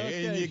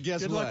 okay. And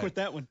guess Good what? luck with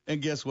that one.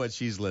 And guess what?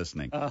 She's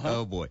listening.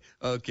 Oh, boy.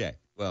 Okay.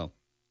 Well.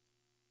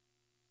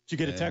 Did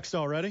you get a text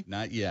already?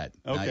 Not yet.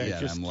 Okay, not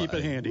yet. just keep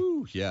it handy.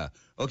 Yeah.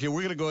 Okay,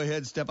 we're going to go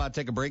ahead, step out,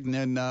 take a break, and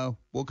then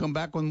we'll come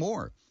back with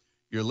more.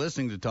 You're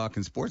listening to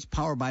Talkin Sports,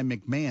 powered by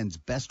McMahon's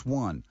Best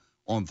One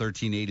on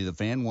 1380 The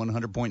Fan,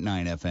 100.9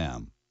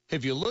 FM.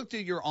 Have you looked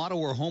at your auto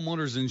or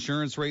homeowner's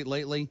insurance rate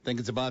lately?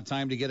 Think it's about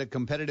time to get a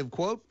competitive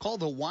quote? Call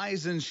the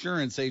Wise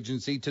Insurance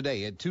Agency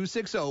today at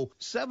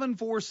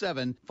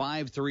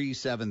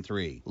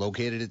 260-747-5373.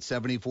 Located at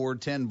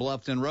 7410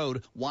 Bluffton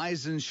Road,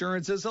 Wise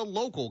Insurance is a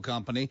local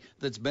company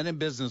that's been in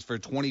business for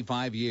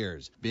 25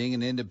 years. Being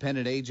an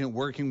independent agent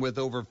working with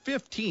over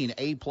 15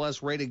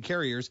 A-plus rated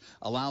carriers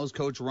allows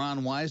Coach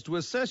Ron Wise to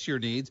assess your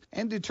needs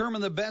and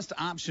determine the best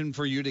option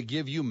for you to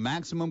give you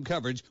maximum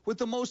coverage with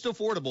the most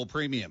affordable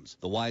premiums.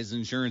 The Wise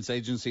Insurance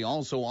Agency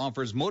also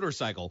offers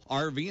motorcycle,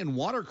 RV, and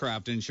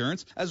watercraft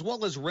insurance, as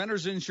well as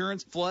renter's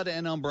insurance, flood,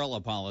 and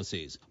umbrella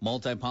policies.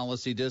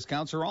 Multi-policy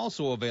discounts are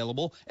also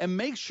available, and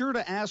make sure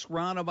to ask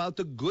Ron about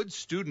the good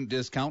student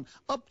discount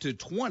up to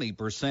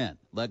 20%.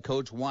 Let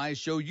Coach Wise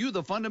show you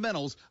the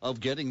fundamentals of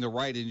getting the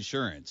right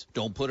insurance.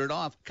 Don't put it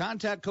off.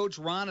 Contact Coach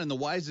Ron and the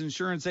Wise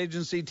Insurance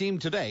Agency team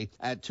today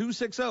at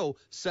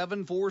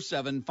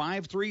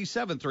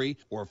 260-747-5373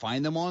 or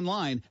find them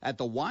online at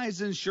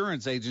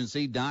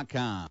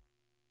thewiseinsuranceagency.com.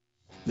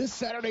 This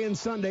Saturday and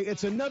Sunday,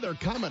 it's another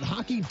Comet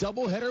Hockey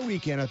doubleheader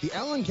weekend at the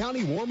Allen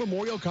County War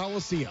Memorial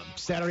Coliseum.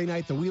 Saturday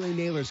night, the Wheeling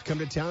Nailers come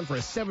to town for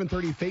a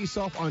 7:30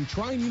 face-off on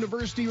Trine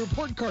University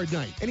Report Card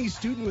Night. Any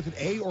student with an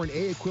A or an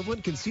A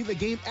equivalent can see the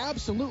game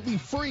absolutely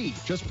free.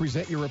 Just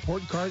present your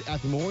report card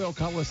at the Memorial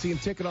Coliseum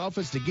ticket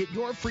office to get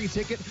your free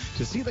ticket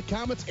to see the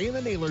Comets and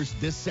the Nailers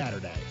this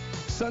Saturday.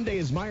 Sunday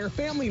is Meyer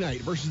Family Night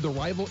versus the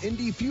rival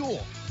Indy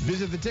Fuel.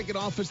 Visit the ticket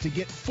office to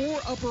get 4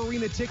 upper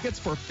arena tickets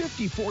for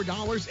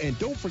 $54, and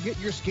don't forget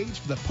your skates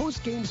for the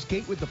post-game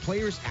skate with the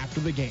players after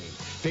the game.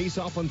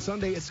 Face-off on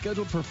Sunday is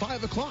scheduled for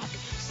 5 o'clock.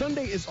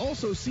 Sunday is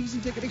also season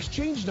ticket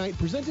exchange night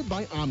presented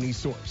by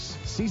OmniSource.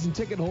 Season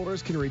ticket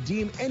holders can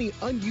redeem any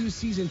unused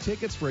season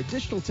tickets for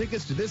additional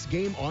tickets to this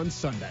game on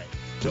Sunday.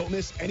 Don't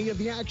miss any of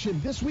the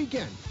action this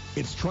weekend.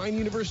 It's Trine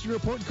University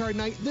Report Card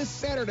Night this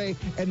Saturday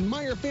and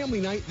Meyer Family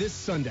Night this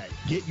Sunday.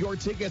 Get your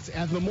tickets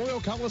at the Memorial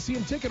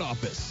Coliseum ticket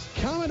office.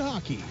 Comet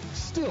Hockey,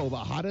 still the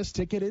hottest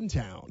ticket in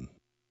town.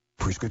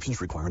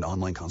 Prescriptions require an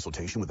online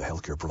consultation with a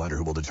healthcare provider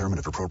who will determine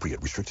if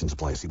appropriate. Restrictions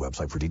apply. See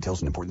website for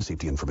details and important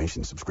safety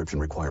information. Subscription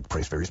required.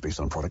 Price varies based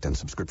on product and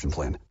subscription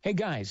plan. Hey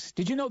guys,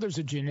 did you know there's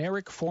a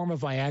generic form of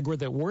Viagra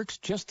that works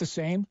just the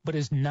same but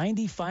is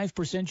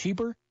 95%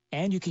 cheaper?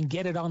 And you can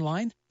get it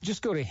online?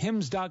 Just go to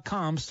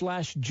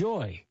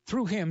hims.com/joy.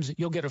 Through Hims,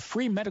 you'll get a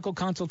free medical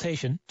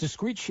consultation,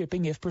 discreet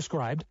shipping if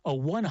prescribed, a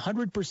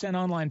 100%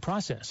 online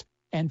process,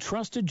 and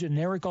trusted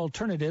generic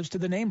alternatives to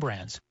the name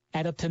brands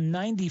at up to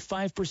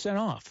 95%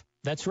 off.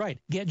 That's right.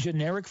 Get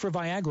generic for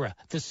Viagra,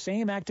 the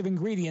same active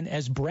ingredient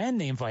as brand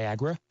name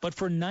Viagra, but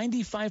for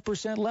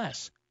 95%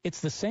 less.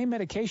 It's the same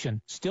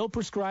medication, still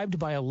prescribed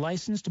by a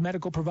licensed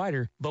medical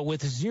provider, but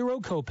with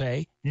zero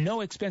copay, no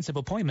expensive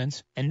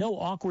appointments, and no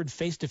awkward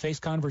face-to-face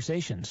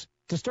conversations.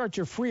 To start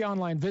your free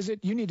online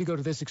visit, you need to go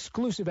to this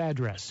exclusive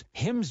address,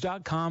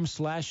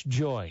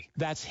 hims.com/joy.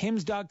 That's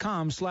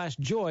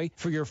hims.com/joy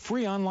for your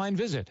free online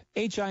visit,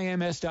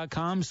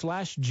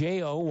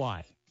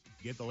 hims.com/joy.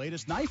 Get the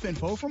latest knife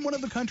info from one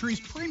of the country's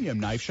premium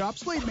knife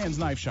shops, Blademan's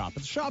Knife Shop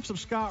at the Shops of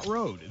Scott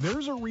Road.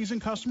 There's a reason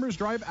customers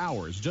drive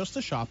hours just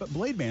to shop at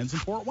Blademan's in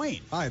Fort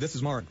Wayne. Hi, this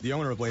is Mark, the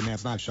owner of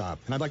Blademan's Knife Shop,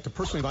 and I'd like to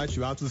personally invite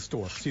you out to the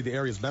store to see the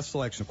area's best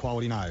selection of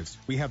quality knives.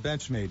 We have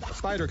Benchmade,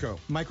 Spyderco,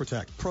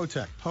 Microtech,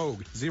 ProTech,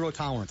 Hogue, Zero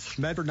Tolerance,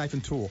 Medford Knife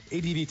and Tool,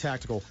 ADV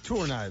Tactical,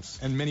 Tour Knives,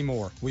 and many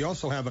more. We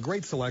also have a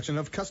great selection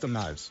of custom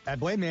knives. At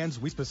Blademan's,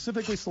 we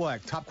specifically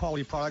select top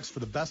quality products for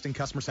the best in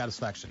customer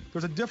satisfaction.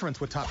 There's a difference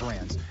with top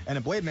brands, and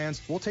at Blademan's,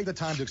 we'll take the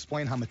time to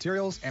explain how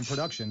materials and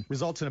production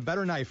results in a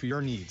better knife for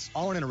your needs,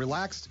 all in a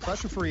relaxed,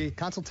 pressure-free,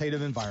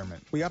 consultative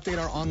environment. We update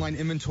our online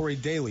inventory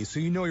daily so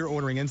you know you're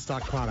ordering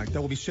in-stock product that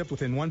will be shipped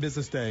within 1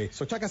 business day.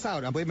 So check us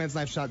out on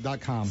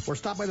BlademansKnifeShop.com or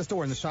stop by the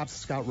store in the Shops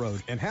of Scout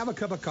Road and have a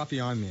cup of coffee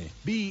on me.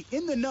 Be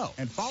in the know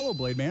and follow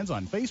Blademan's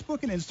on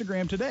Facebook and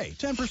Instagram today.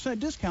 10%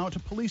 discount to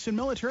police and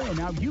military, and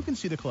now you can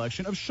see the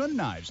collection of Shun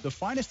knives, the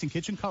finest in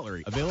kitchen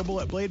cutlery,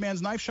 available at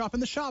Blademan's Knife Shop in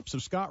the Shops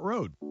of Scott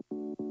Road.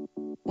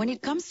 When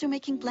it comes to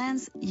making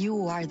plans,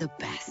 you are the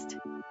best.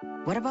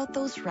 What about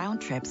those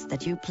round trips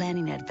that you plan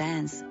in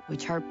advance,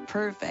 which are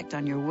perfect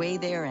on your way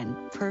there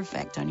and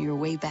perfect on your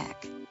way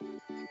back?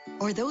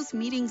 Or those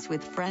meetings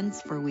with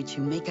friends for which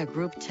you make a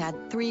group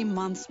chat 3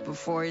 months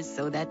before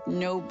so that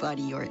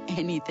nobody or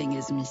anything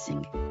is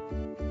missing.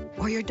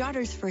 Or your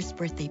daughter's first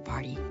birthday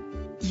party.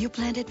 You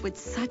planned it with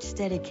such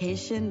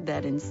dedication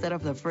that instead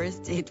of the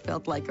first, it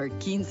felt like our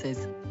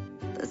 15s.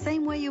 The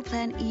same way you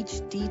plan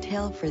each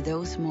detail for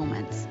those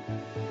moments.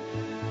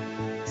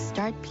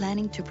 Start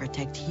planning to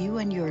protect you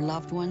and your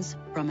loved ones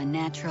from a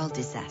natural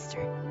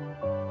disaster.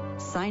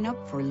 Sign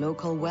up for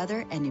local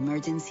weather and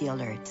emergency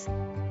alerts.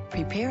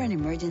 Prepare an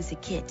emergency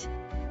kit.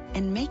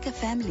 And make a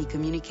family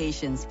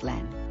communications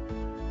plan.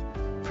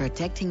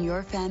 Protecting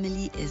your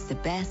family is the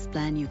best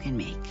plan you can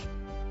make.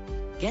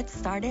 Get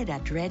started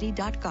at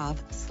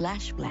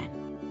ready.gov/plan.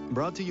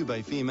 Brought to you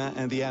by FEMA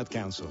and the Ad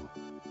Council.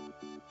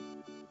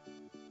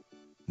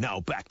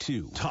 Now back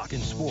to Talkin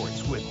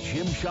Sports with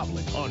Jim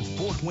Shovlin on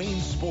Fort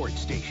Wayne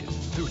Sports Station,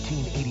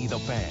 1380 The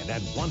Fan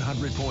and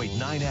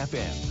 100.9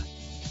 FM.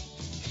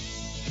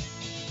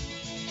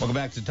 Welcome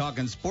back to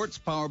Talkin Sports,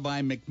 powered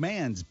by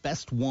McMahon's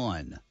Best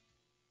One.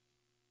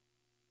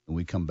 When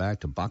we come back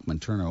to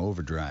Bachman-Turner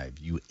Overdrive,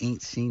 you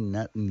ain't seen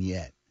nothing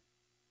yet.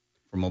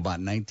 From about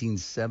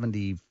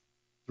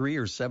 1973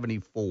 or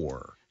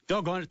 74.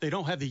 Doggone it, they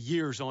don't have the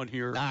years on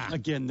here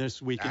again this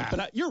weekend.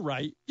 But you're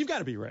right. You've got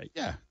to be right.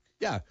 Yeah.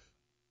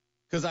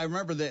 Because I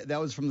remember that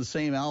was from the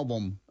same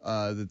album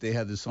that they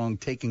had the song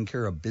 "Taking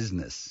Care of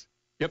Business."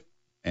 Yep.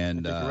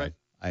 And right.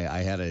 I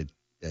had a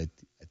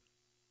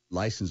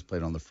license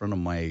plate on the front of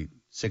my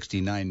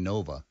 '69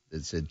 Nova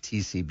that said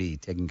TCB,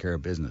 Taking Care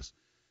of Business.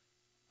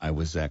 I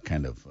was that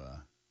kind of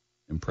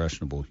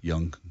impressionable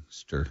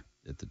youngster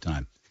at the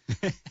time.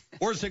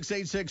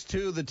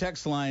 46862, the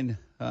text line,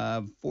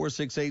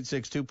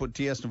 46862. Put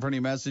TS in front of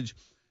your message.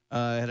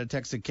 Had a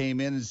text that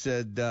came in and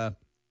said,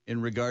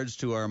 in regards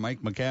to our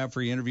Mike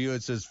McCaffrey interview,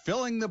 it says,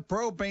 filling the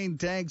propane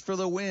tanks for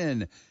the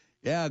win.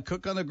 Yeah,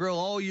 cook on the grill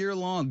all year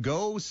long.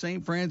 Go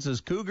St.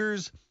 Francis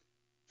Cougars.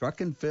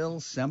 Truckin'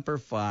 Phil, Semper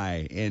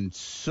Fi. And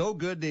so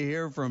good to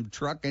hear from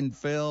Truckin'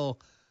 Phil,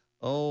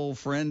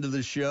 friend of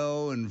the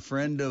show and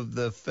friend of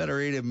the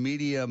Federated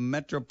Media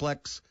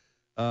Metroplex.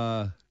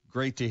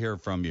 Great to hear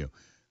from you.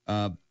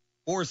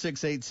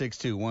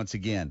 46862, once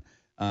again.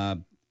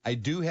 I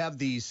do have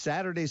the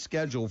Saturday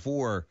schedule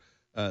for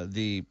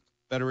the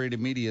Federated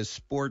Media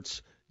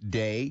Sports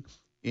Day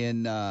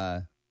in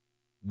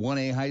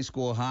 1A high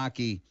school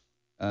hockey.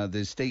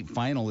 The state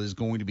final is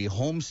going to be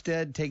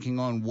Homestead taking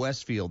on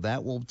Westfield.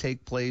 That will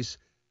take place.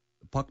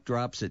 The puck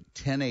drops at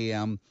 10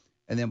 a.m.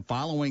 And then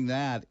following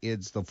that,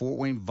 it's the Fort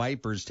Wayne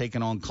Vipers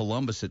taking on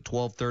Columbus at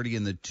 12:30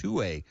 in the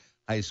 2A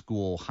high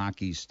school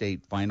hockey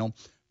state final.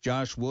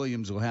 Josh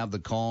Williams will have the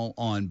call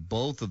on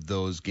both of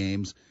those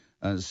games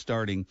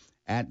starting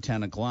at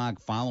 10 o'clock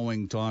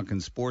following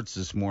Talkin Sports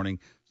this morning.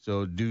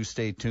 So do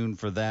stay tuned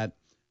for that.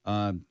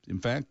 In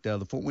fact,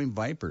 the Fort Wayne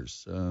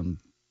Vipers,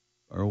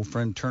 our old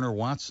friend Turner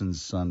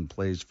Watson's son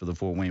plays for the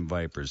Fort Wayne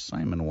Vipers.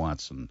 Simon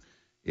Watson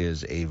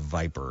is a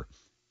Viper,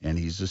 and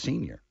he's a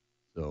senior.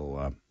 So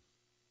I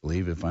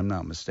believe, if I'm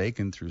not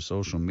mistaken, through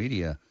social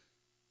media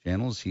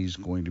channels, he's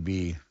going to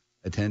be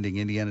attending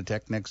Indiana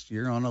Tech next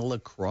year on a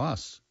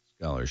lacrosse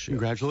scholarship.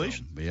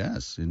 Congratulations. So,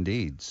 yes,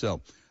 indeed.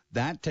 So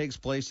that takes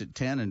place at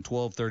 10 and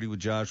 12:30 with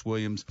Josh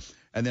Williams.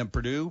 And then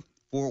Purdue,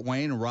 Fort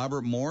Wayne,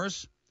 Robert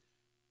Morris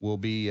will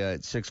be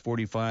at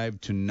 6:45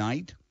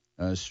 tonight,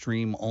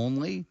 stream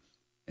only.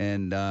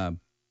 And then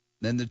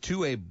the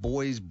 2A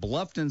Boys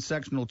Bluffton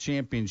Sectional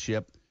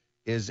Championship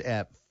is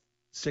at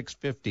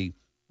 6:50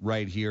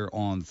 right here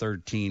on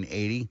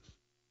 1380.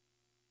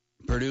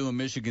 Purdue and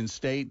Michigan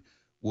State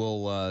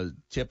will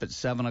tip at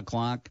 7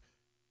 o'clock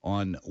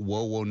on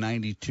WOWO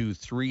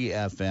 92.3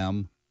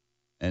 FM,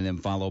 and then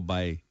followed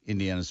by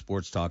Indiana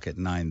Sports Talk at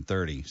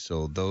 9:30.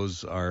 So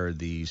those are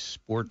the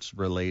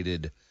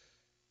sports-related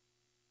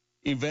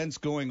events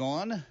going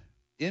on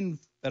in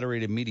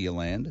Federated Media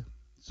Land.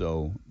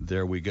 So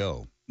there we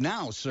go.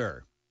 Now,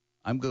 sir,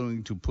 I'm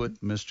going to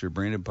put Mr.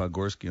 Brandon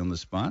Pogorski on the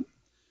spot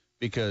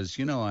because,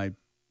 I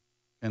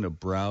kind of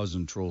browse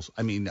and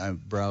I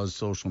browse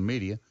social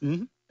media.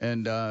 Mm-hmm.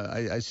 And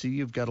I see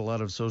you've got a lot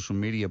of social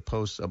media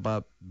posts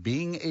about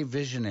being a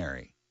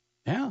visionary.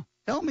 Yeah.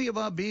 Tell me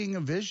about being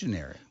a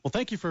visionary. Well,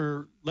 thank you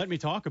for letting me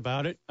talk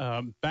about it.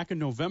 Back in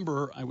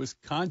November, I was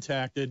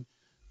contacted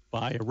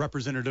by a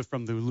representative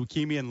from the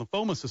Leukemia and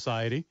Lymphoma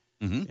Society,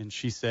 and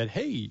she said,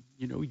 hey,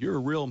 you're a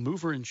real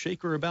mover and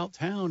shaker about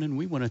town, and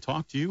we want to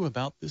talk to you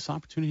about this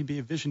opportunity to be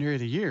a Visionary of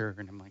the Year.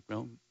 And I'm like,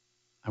 well,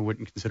 I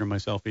wouldn't consider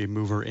myself a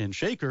mover and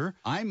shaker.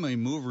 I'm a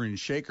mover and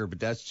shaker, but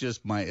that's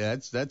just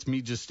that's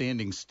me just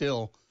standing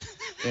still.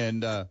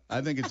 And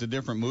I think it's a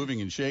different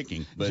moving and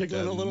shaking. But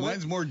jiggling a little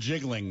mine's more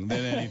jiggling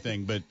than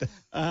anything. But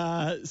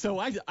so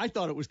I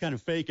thought it was kind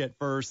of fake at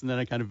first, and then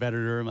I kind of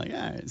vetted her. I'm like,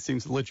 it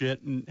seems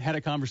legit, and had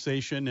a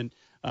conversation. And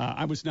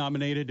I was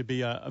nominated to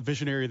be a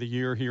Visionary of the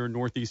Year here in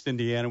Northeast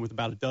Indiana with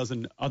about a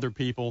dozen other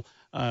people.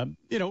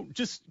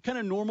 Just kind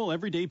of normal,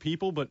 everyday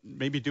people, but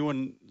maybe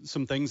doing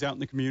some things out in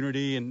the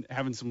community and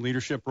having some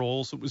leadership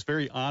roles. So it was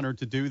very honored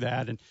to do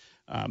that.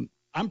 And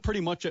I'm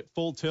pretty much at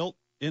full tilt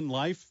in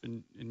life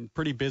and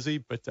pretty busy,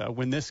 but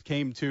when this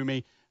came to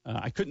me,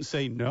 I couldn't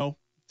say no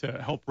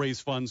to help raise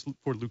funds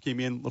for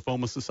Leukemia and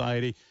Lymphoma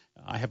Society.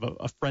 I have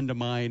a friend of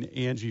mine,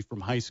 Angie,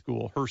 from high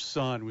school. Her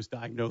son was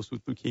diagnosed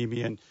with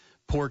leukemia, and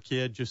poor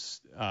kid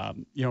just,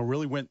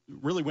 really went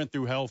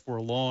through hell for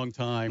a long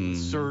time,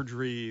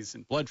 surgeries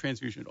and blood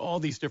transfusion, all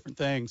these different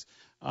things.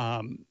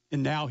 And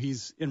now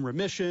he's in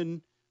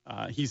remission.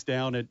 He's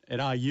down at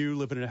IU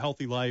living a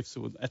healthy life,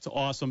 so that's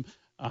awesome.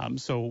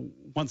 So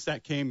once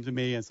that came to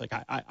me, it's like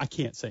I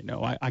can't say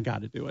no. I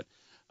got to do it.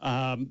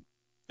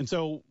 And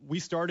so we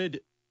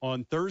started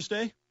on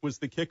Thursday was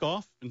the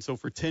kickoff, and so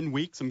for 10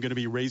 weeks I'm going to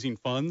be raising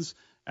funds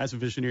as a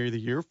Visionary of the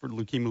Year for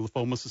Leukemia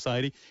Lymphoma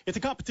Society. It's a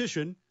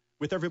competition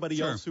with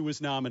everybody else who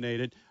was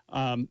nominated.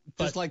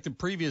 Just like the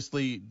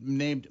previously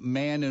named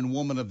Man and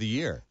Woman of the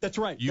Year. That's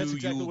right. That's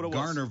exactly what it was.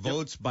 You garner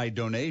votes by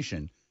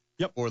donation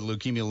for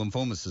Leukemia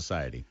Lymphoma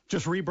Society.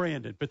 Just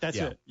rebranded, but that's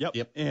it.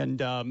 Yep.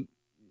 And,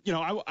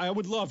 I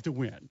would love to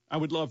win.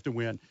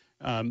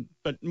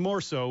 But more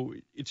so,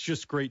 it's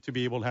just great to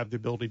be able to have the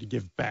ability to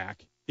give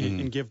back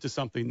and give to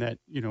something that,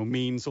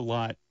 means a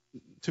lot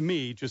to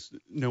me, just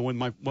knowing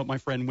what my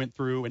friend went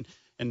through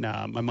and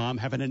my mom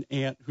having an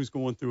aunt who's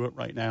going through it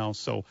right now.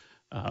 So,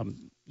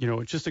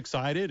 it's just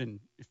excited. And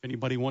if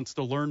anybody wants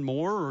to learn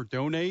more or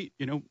donate,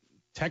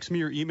 text me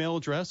your email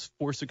address,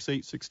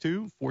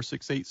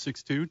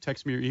 46862.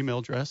 Text me your email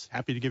address.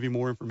 Happy to give you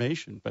more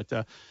information. But,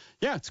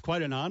 it's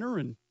quite an honor.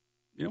 And,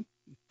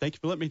 thank you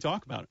for letting me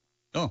talk about it.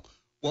 Oh,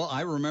 well,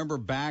 I remember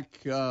back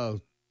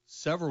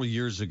several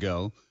years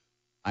ago,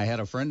 I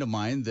had a friend of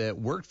mine that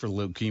worked for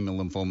Leukemia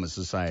Lymphoma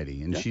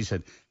Society, and she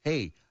said,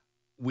 hey,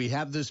 we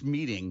have this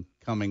meeting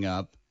coming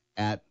up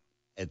at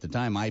the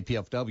time,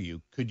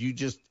 IPFW. Could you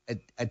just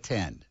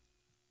attend?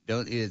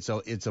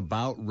 It's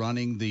about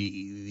running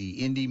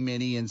the Indy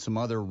Mini and some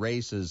other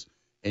races,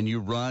 and you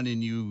run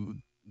and you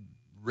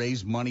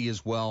raise money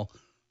as well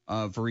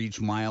for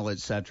each mile, et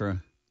cetera.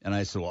 And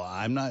I said, well,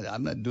 I'm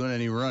not doing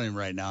any running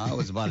right now. I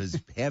was about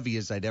as heavy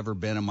as I'd ever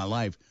been in my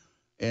life.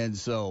 And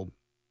so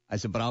I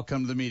said, but I'll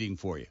come to the meeting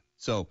for you.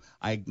 So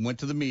I went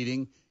to the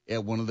meeting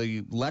at one of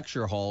the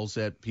lecture halls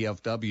at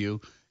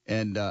PFW,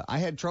 and I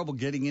had trouble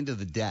getting into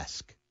the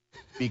desk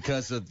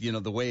because of,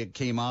 the way it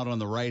came out on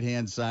the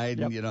right-hand side,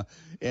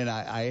 and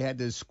I had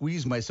to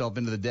squeeze myself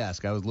into the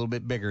desk. I was a little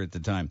bit bigger at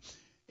the time.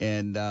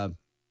 And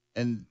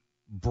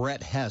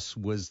Brett Hess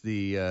was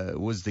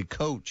the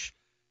coach,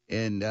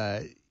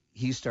 and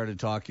he started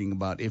talking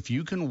about, if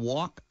you can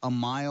walk a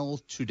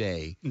mile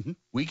today,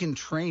 we can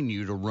train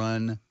you to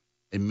run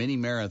a mini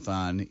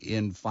marathon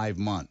in 5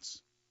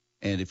 months.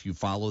 And if you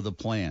follow the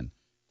plan.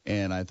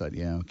 And I thought,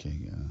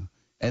 okay.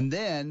 And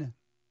then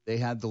they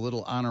had the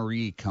little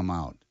honoree come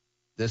out.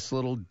 This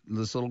little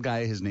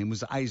guy, his name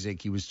was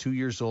Isaac. He was 2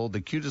 years old,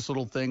 the cutest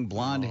little thing,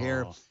 blonde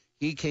hair.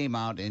 He came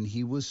out and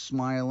he was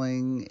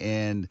smiling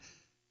and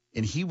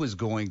he was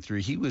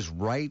he was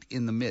right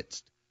in the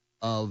midst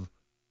of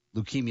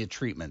leukemia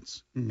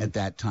treatments at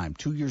that time.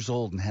 2 years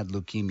old and had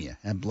leukemia,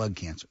 had blood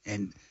cancer.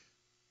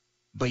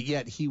 But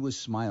yet he was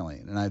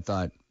smiling. And I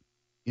thought,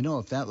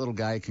 if that little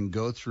guy can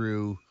go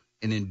through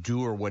and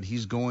endure what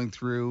he's going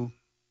through,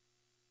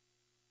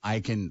 I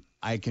can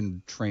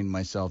train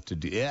myself to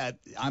do it.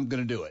 I'm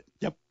going to do it.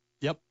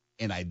 Yep.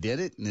 And I did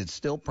it, and it's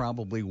still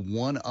probably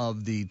one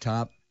of the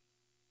top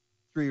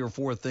 3 or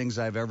 4 things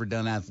I've ever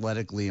done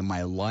athletically in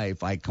my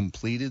life. I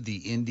completed the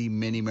Indy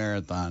Mini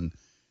Marathon,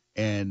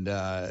 and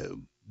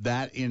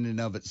that in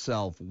and of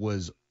itself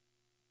was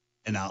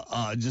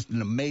just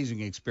an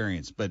amazing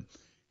experience. But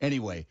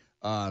anyway,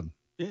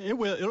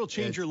 it'll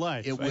change your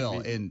life. It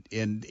will. And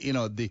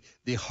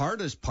the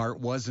hardest part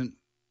wasn't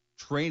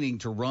training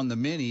to run the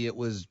mini. It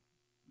was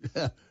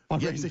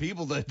getting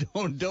people to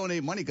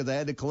donate money, because I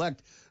had to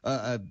collect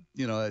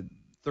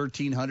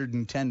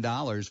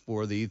 $1,310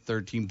 for the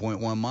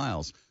 13.1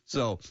 miles.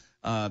 So,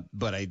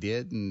 but I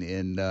did,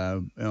 and I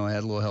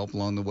had a little help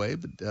along the way,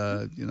 but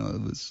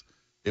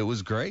it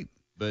was great.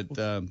 But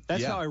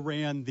that's how I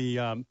ran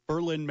the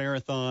Berlin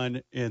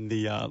Marathon and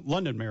the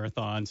London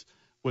Marathons,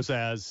 was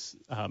as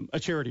a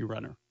charity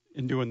runner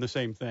and doing the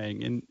same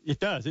thing. And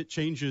it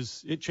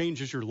changes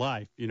your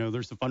life.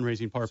 There's the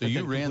fundraising part. So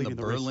you ran the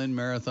Berlin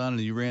Marathon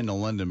and you ran the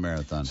London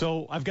Marathon.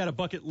 So I've got a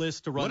bucket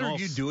list to run. What are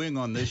you doing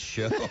on this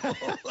show?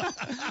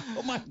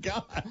 Oh my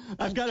God.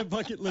 I've got a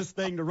bucket list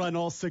thing to run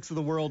all 6 of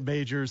the world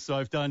majors. So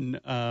I've done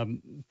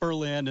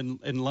Berlin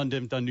and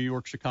London, done New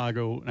York,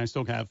 Chicago, and I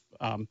still have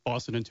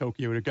Boston and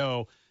Tokyo to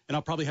go. And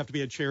I'll probably have to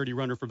be a charity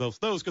runner for both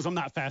those, because I'm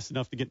not fast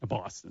enough to get to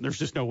Boston. There's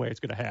just no way it's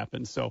going to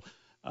happen. So,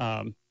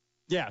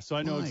 so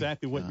I know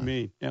exactly what you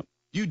mean. Yep.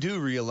 You do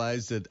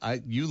realize that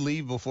you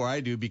leave before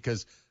I do,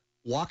 because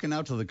walking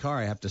out to the car,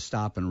 I have to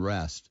stop and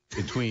rest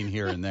between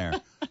here and there.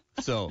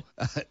 So,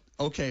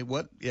 okay,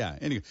 what? Yeah,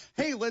 anyway.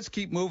 Hey, let's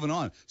keep moving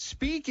on.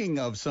 Speaking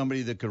of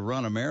somebody that could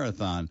run a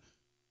marathon,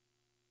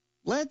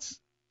 let's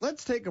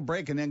take a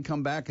break and then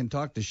come back and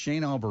talk to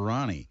Shane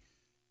Albarani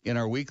in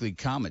our weekly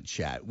Comet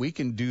Chat. We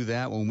can do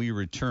that when we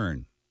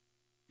return.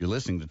 You're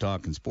listening to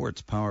Talkin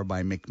Sports, powered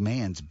by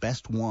McMahon's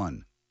Best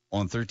One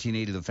on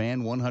 1380 The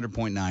Fan,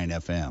 100.9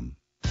 FM.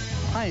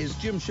 Hi, it's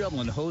Jim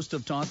Shovlin, host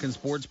of Talkin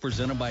Sports,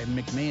 presented by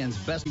McMahon's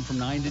Best from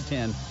 9 to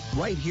 10,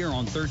 right here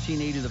on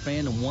 1380 The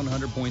Fan and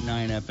 100.9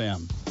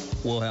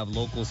 FM. We'll have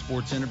local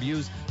sports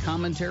interviews,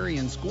 commentary,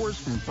 and scores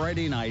from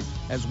Friday night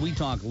as we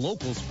talk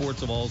local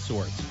sports of all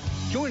sorts.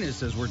 Join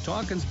us as we're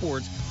talking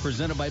sports,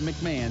 presented by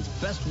McMahon's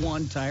Best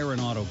One Tire and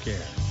Auto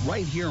Care,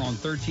 right here on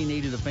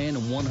 1380 The Fan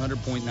and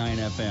 100.9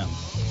 FM.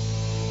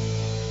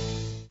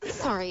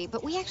 Sorry,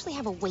 but we actually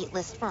have a wait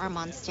list for our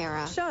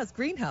Monstera. Shaw's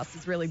greenhouse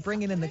is really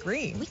bringing in the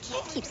green. We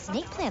can't keep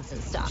snake plants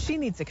in stock. She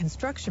needs a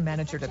construction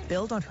manager to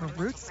build on her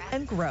roots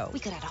and grow. We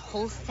could add a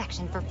whole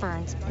section for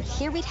ferns, and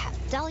here we'd have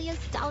dahlias,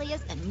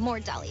 and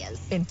more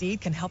dahlias. Indeed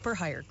can help her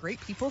hire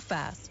great people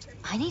fast.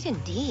 I need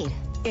Indeed.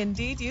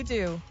 Indeed you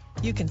do.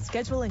 You can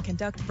schedule and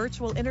conduct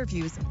virtual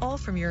interviews all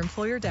from your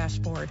employer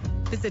dashboard.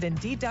 Visit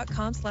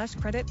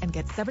Indeed.com/credit and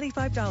get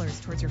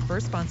 $75 towards your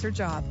first sponsored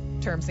job.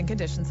 Terms and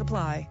conditions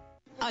apply.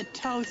 A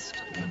toast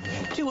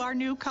to our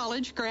new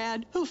college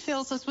grad who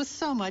fills us with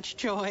so much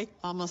joy,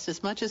 almost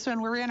as much as when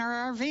we're in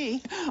our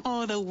RV.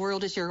 Oh, the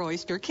world is your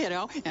oyster,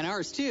 kiddo, and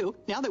ours too.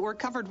 Now that we're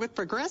covered with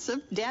Progressive,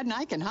 Dad and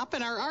I can hop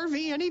in our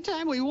RV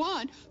anytime we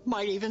want.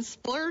 Might even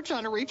splurge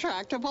on a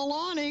retractable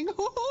awning.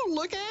 Oh,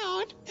 look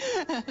out.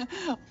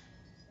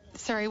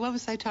 Sorry, what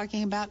was I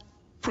talking about?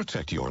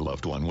 Protect your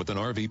loved one with an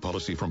RV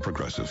policy from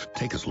Progressive.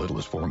 Take as little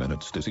as 4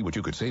 minutes to see what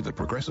you could save at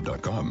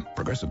Progressive.com.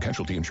 Progressive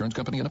Casualty Insurance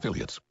Company and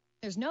Affiliates.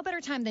 There's no better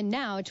time than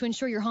now to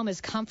ensure your home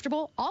is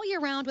comfortable all year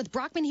round with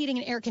Brockman Heating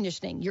and Air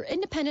Conditioning, your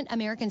independent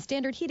American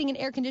Standard heating and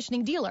air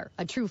conditioning dealer,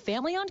 a true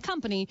family-owned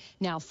company,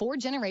 now 4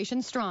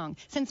 generations strong.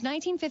 Since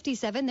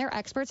 1957, their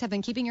experts have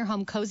been keeping your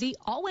home cozy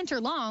all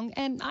winter long,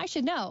 and I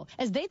should know,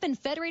 as they've been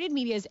Federated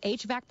Media's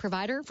HVAC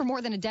provider for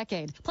more than a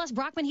decade. Plus,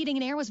 Brockman Heating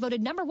and Air was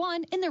voted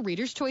 #1 in the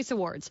Reader's Choice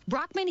Awards.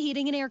 Brockman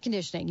Heating and Air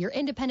Conditioning, your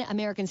independent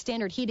American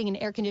Standard heating and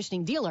air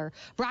conditioning dealer.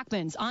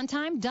 Brockman's on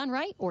time, done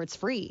right, or it's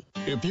free.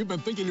 If you've been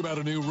thinking about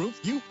a new roof,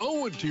 you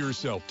owe it to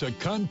yourself to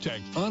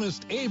contact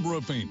Honest Abe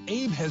Roofing.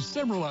 Abe has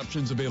several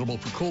options available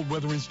for cold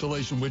weather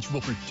installation, which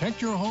will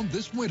protect your home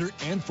this winter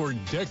and for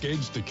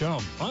decades to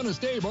come.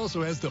 Honest Abe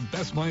also has the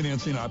best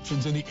financing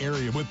options in the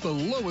area with the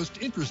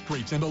lowest interest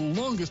rates and the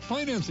longest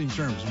financing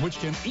terms, which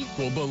can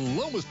equal the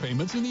lowest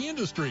payments in the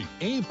industry.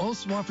 Abe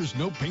also offers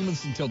no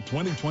payments until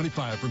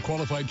 2025 for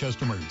qualified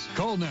customers.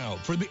 Call now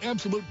for the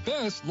absolute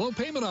best low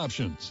payment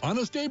options.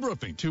 Honest Abe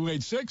Roofing,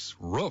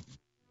 286-ROOF.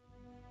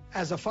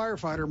 As a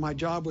firefighter, my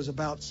job was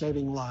about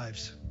saving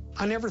lives.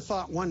 I never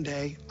thought one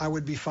day I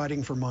would be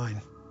fighting for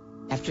mine.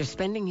 After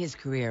spending his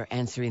career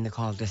answering the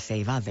call to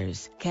save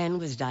others, Ken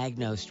was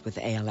diagnosed with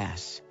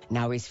ALS.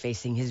 Now he's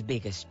facing his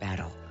biggest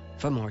battle,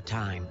 for more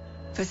time.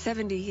 For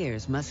 70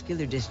 years,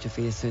 Muscular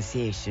Dystrophy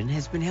Association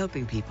has been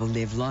helping people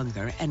live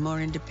longer and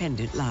more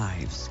independent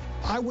lives.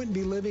 I wouldn't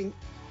be living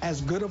as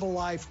good of a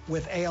life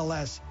with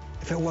ALS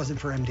if it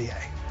wasn't for MDA.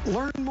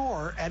 Learn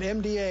more at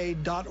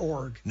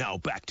MDA.org. Now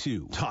back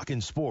to Talkin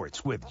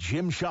Sports with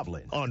Jim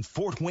Shovlin on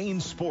Fort Wayne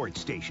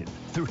Sports Station,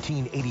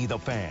 1380 The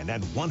Fan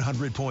and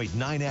 100.9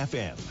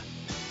 FM.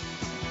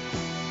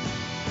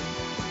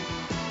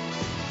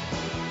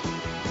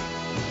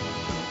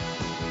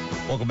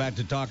 Welcome back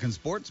to Talkin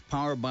Sports,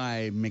 powered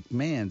by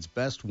McMahon's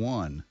Best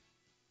One.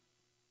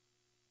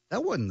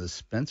 That wasn't the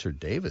Spencer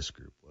Davis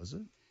group, was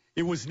it?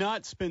 It was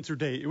not Spencer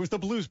Davis. It was the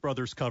Blues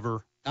Brothers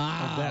cover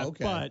of that.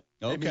 Okay. But,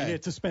 I mean, Okay.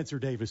 it's a Spencer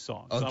Davis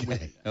song. So I'm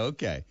with you.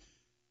 Okay.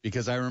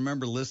 Because I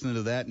remember listening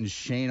to that in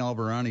Shane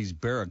Albarani's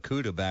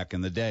Barracuda back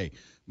in the day.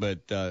 But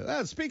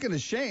speaking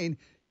of Shane,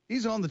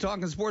 he's on the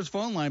Talkin Sports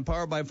phone line,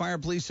 powered by Fire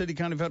Police City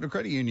County Federal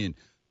Credit Union.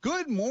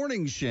 Good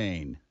morning,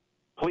 Shane.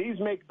 Please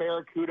make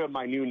Barracuda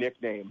my new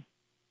nickname.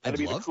 That'd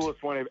be the love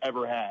coolest one I've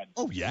ever had.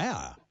 Oh,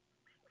 yeah.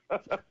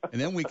 And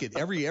then we could,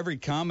 every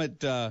Comet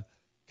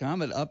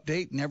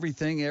update and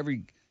everything,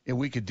 and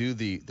we could do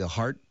the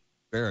Heart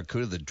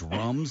Barracuda, the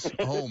drums.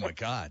 Oh, my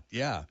God.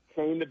 Yeah.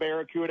 Shane the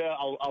Barracuda.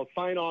 I'll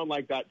sign on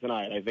like that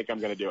tonight. I think I'm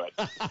going to do it.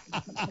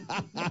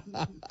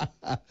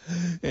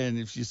 And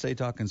if you say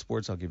Talkin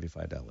Sports, I'll give you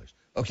 $5.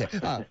 Okay.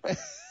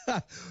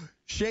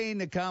 Shane,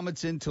 the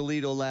Comets in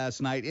Toledo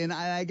last night. And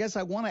I guess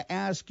I want to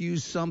ask you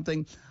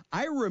something.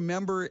 I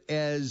remember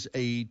as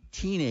a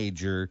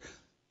teenager,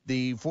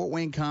 the Fort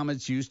Wayne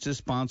Comets used to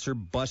sponsor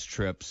bus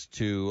trips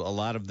to a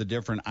lot of the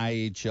different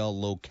IHL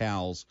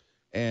locales.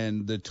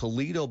 And the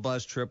Toledo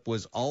bus trip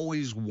was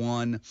always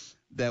one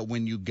that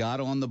when you got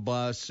on the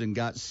bus and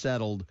got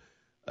settled,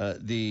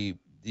 the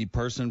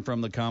person from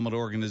the Comet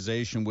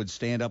organization would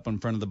stand up in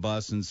front of the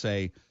bus and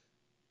say,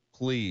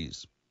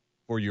 please,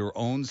 for your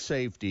own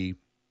safety,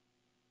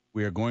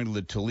 we are going to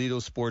the Toledo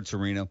Sports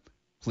Arena.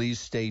 Please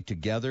stay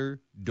together.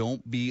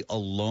 Don't be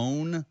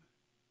alone.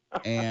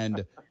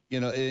 And,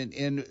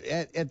 and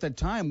at the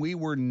time, we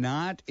were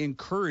not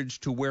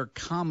encouraged to wear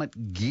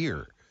Comet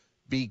gear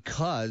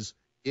because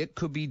it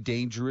could be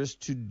dangerous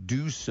to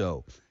do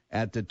so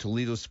at the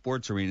Toledo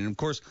Sports Arena. And, of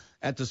course,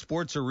 at the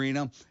sports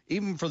arena,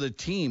 even for the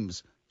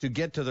teams to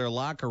get to their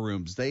locker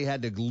rooms, they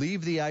had to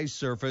leave the ice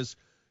surface,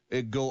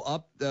 go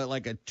up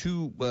like a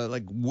two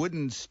like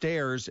wooden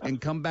stairs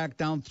and come back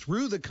down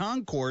through the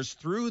concourse,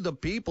 through the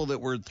people that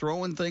were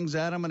throwing things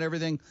at them and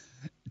everything,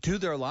 to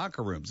their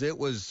locker rooms. It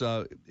was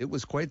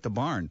quite the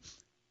barn.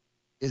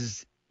 Yeah,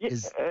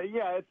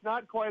 it's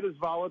not quite as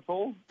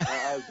volatile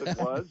as it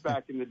was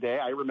back in the day.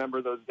 I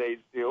remember those days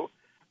too.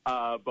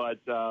 But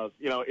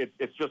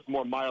it's just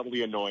more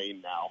mildly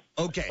annoying now.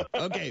 Okay,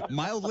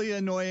 mildly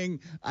annoying.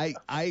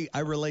 I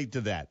relate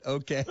to that.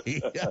 Okay,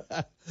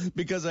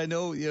 because I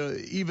know,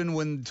 even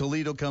when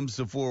Toledo comes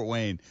to Fort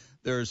Wayne,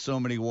 there are so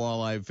many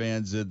Walleye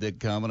fans that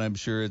come, and I'm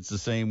sure it's the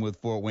same with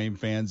Fort Wayne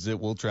fans that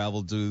will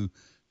travel to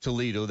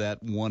Toledo,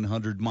 that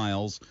 100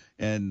 miles,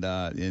 and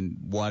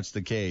watch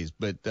the K's.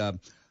 But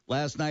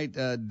last night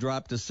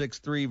dropped a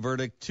 6-3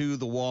 verdict to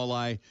the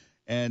Walleye,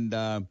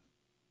 and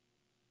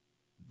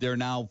they're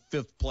now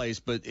 5th place,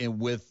 but in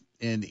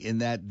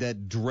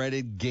that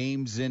dreaded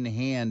games in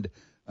hand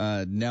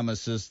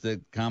nemesis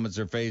that Comets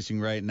are facing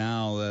right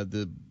now,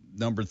 the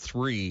number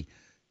 3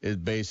 is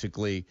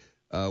basically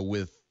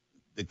with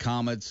the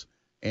Comets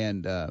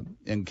and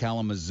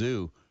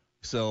Kalamazoo.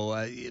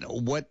 So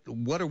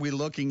what are we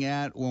looking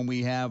at when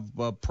we have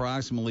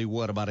approximately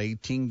about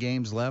 18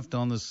 games left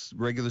on this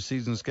regular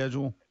season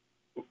schedule?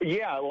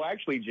 Yeah, well,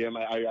 actually, Jim,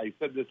 I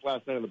said this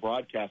last night on the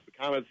broadcast. The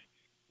Comets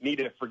need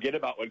to forget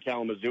about what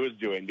Kalamazoo is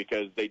doing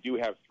because they do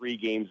have 3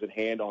 games in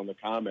hand on the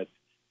Comets.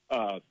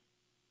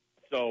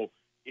 So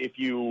if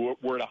you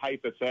were to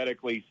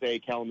hypothetically say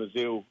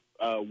Kalamazoo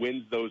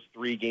wins those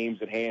 3 games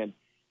in hand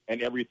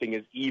and everything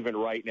is even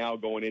right now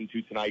going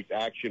into tonight's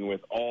action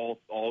with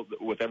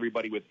with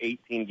everybody with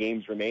 18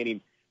 games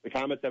remaining, the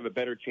Comets have a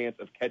better chance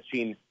of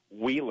catching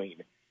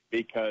Wheeling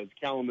because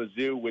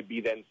Kalamazoo would be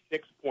then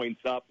 6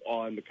 points up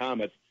on the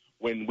Comets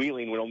when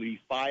Wheeling would only be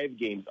 5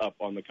 games up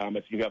on the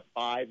Comets. You have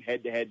 5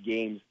 head-to-head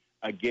games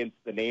against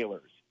the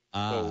Nailers.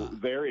 So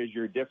there is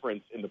your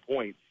difference in the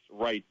points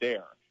right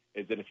there,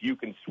 is that if you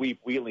can sweep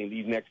Wheeling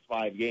these next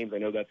 5 games, I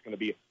know that's going to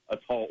be a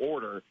tall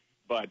order,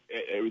 but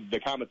the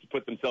Comets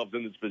put themselves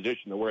in this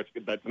position where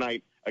that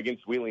tonight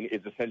against Wheeling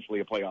is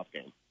essentially a playoff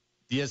game.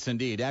 Yes,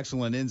 indeed.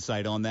 Excellent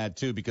insight on that,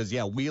 too, because,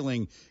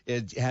 Wheeling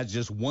has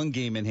just 1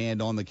 game in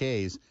hand on the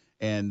K's.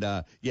 And,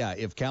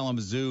 if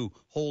Kalamazoo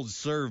holds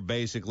serve,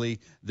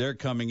 basically, they're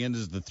coming in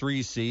as the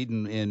 3 seed,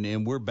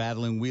 and we're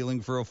battling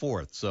Wheeling for a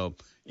 4th. So,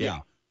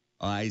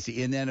 I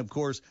see. And then, of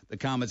course, the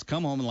Comets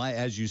come home, and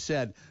as you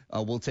said,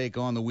 we'll take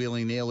on the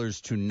Wheeling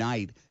Nailers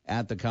tonight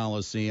at the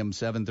Coliseum,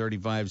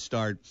 7:35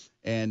 start,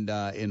 and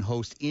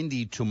host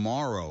Indy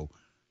tomorrow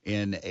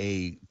in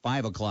a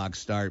 5 o'clock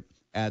start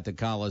at the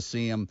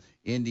Coliseum.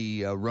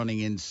 Indy running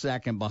in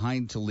second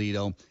behind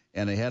Toledo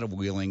and ahead of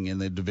Wheeling in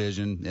the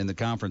division in the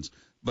conference.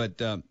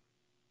 But,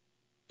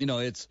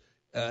 it's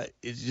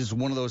just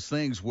one of those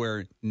things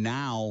where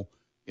now,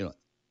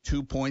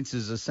 2 points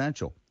is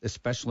essential,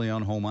 especially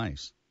on home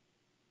ice.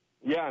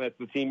 Yeah, and it's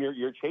the team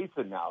you're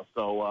chasing now.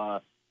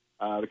 So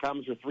the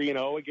Comets are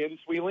 3-0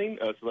 against Wheeling,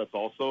 so that's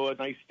also a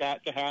nice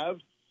stat to have.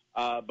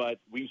 But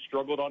we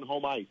struggled on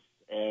home ice,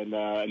 and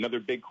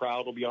another big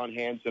crowd will be on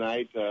hand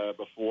tonight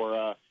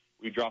before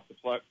we dropped the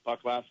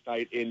puck last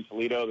night in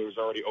Toledo. There was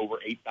already over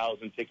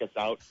 8,000 tickets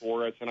out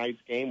for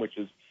tonight's game, which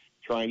is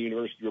Trine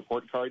University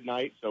report card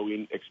night, so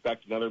we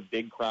expect another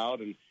big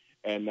crowd,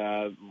 and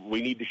we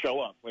need to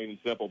show up, plain and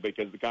simple,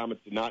 because the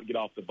Comets did not get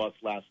off the bus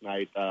last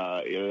night.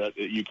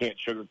 You can't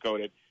sugarcoat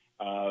it.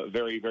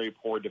 Very, very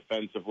poor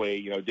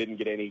defensively. Didn't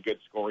get any good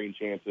scoring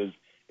chances.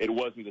 It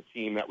wasn't the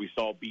team that we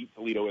saw beat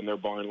Toledo in their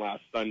barn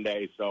last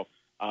Sunday, so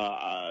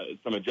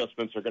some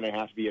adjustments are going to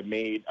have to be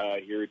made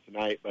here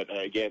tonight. But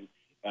again,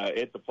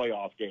 it's a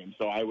playoff game,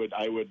 so I would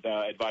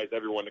advise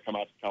everyone to come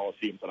out to the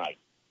Coliseum tonight.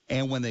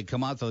 And when they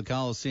come out to the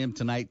Coliseum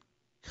tonight,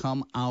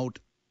 come out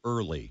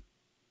early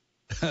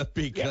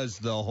because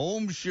the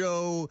home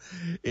show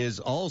is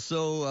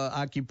also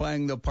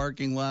occupying the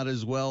parking lot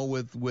as well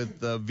with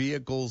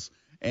vehicles.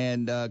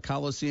 And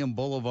Coliseum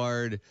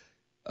Boulevard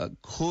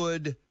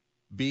could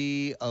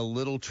be a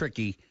little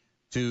tricky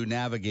to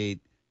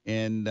navigate.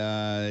 And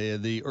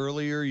the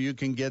earlier you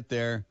can get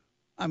there,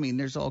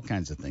 there's all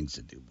kinds of things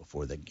to do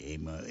before the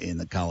game in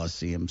the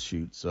Coliseum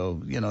shoot.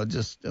 So,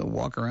 just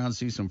walk around,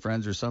 see some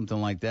friends or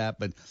something like that.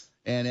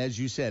 And as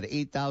you said,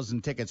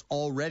 8,000 tickets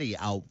already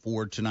out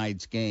for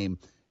tonight's game.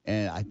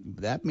 And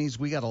that means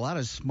we got a lot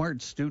of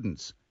smart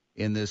students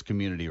in this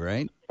community,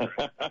 right? I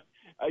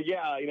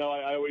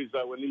always,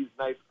 when these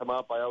nights come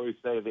up, I always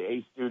say the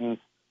A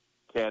students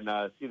can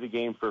see the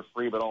game for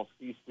free, but all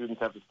C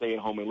students have to stay at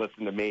home and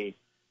listen to me.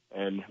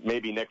 And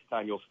maybe next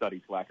time you'll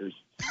study, slackers.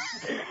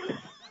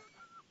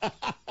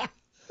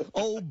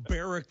 Oh,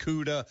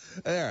 Barracuda.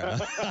 There.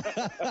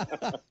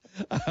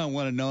 I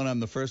want to know, and I'm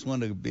the first one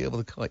to be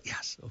able to call it.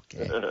 Yes,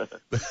 okay.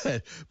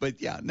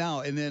 but yeah,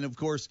 now, and then, of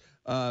course,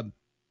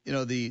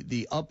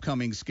 the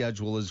upcoming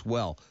schedule as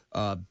well.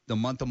 The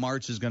month of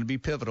March is going to be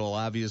pivotal,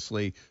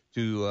 obviously,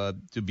 to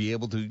be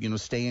able to,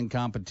 stay in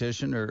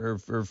competition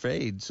or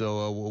fade.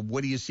 So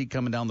what do you see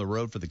coming down the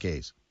road for the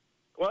K's?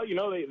 Well,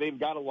 they've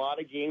got a lot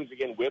of games,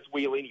 again, with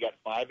Wheeling. You got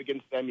 5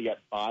 against them. You got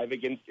 5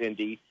 against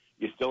Indy.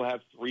 You still have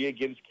 3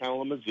 against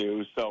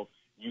Kalamazoo, so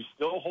you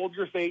still hold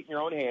your fate in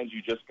your own hands.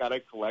 You just got to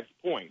collect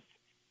points.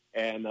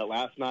 And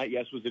last night,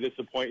 yes, was a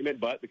disappointment,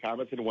 but the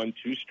Comets had won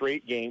 2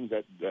 straight games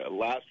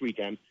last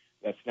weekend.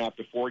 That snapped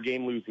a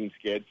 4-game losing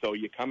skid. So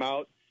you come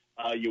out,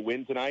 you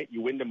win tonight,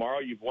 you win tomorrow,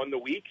 you've won the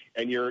week,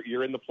 and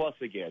you're in the plus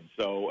again.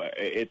 So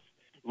it's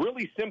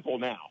really simple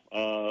now.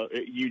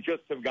 You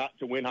just have got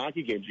to win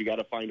hockey games. You got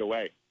to find a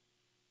way.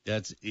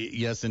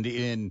 Yes,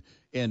 indeed.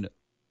 And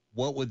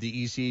what would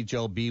the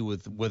ECHL be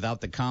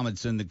without the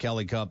Comets in the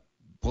Kelly Cup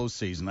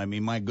postseason? I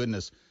mean, my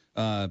goodness,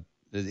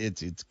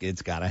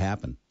 it's got to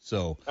happen.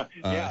 So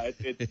yeah,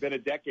 it's been a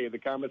decade. The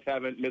Comets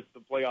haven't missed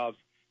the playoffs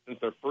since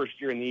their first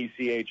year in the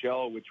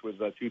ECHL, which was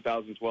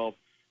 2012,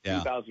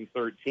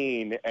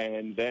 2013,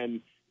 and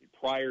then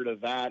prior to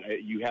that,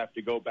 you have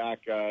to go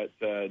back to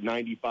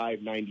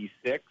 95,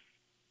 96.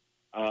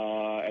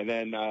 And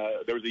then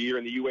there was a year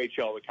in the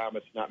UHL the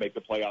Comets did not make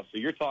the playoffs. So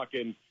you're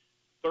talking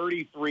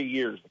 33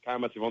 years. The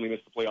Comets have only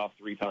missed the playoffs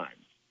 3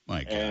 times.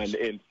 My gosh. And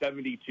in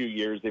 72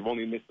 years, they've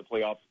only missed the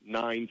playoffs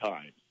 9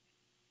 times.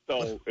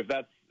 So if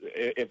that's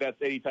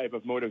any type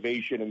of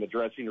motivation in the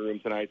dressing room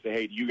tonight, say,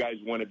 hey, do you guys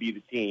want to be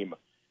the team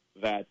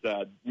that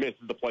misses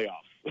the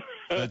playoffs?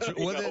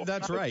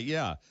 That's right.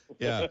 Yeah.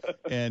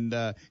 And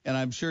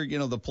I'm sure,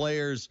 the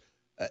players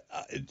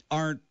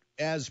aren't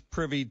as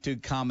privy to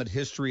Comet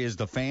history as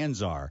the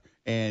fans are.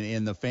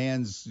 And the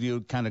fans,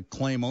 kind of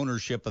claim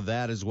ownership of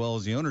that as well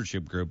as the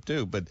ownership group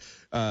too. But,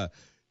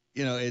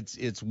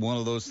 it's one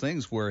of those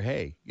things where,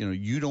 hey,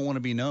 you don't want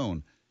to be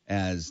known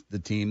as the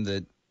team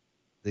that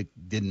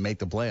didn't make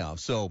the playoffs.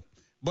 So,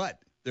 but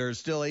there are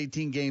still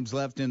 18 games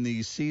left in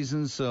the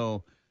season,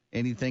 so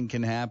anything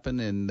can happen,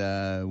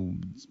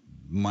 and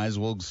might as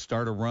well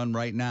start a run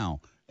right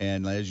now.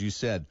 And as you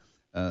said,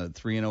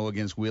 3-0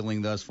 against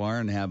Wheeling thus far,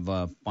 and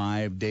have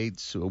 5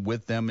 dates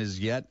with them as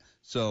yet.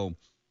 So,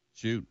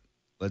 shoot,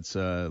 let's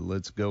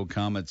go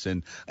Comets.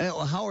 And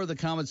how are the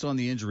Comets on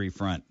the injury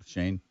front,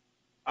 Shane?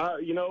 There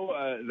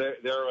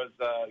was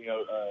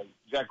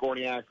Jack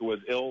Gorniak was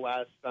ill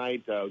last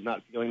night, was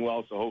not feeling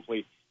well, so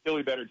hopefully he'll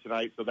be better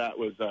tonight. So that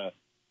was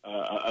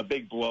a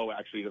big blow,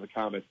 actually, to the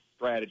Comets'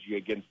 strategy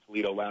against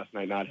Toledo last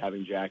night, not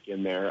having Jack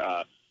in there.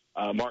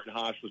 Martin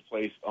Hosh was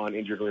placed on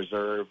injured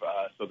reserve,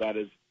 so that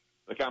is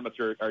the Comets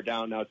are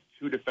down now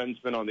 2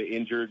 defensemen on the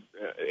injured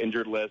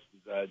list.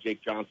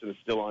 Jake Johnson is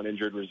still on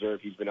injured reserve.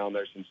 He's been on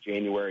there since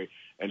January,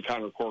 and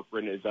Connor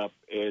Corcoran is up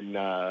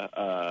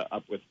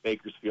with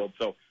Bakersfield.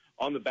 So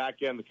on the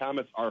back end, the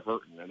Comets are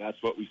hurting, and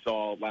that's what we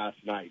saw last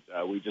night.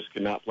 We just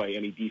could not play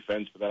any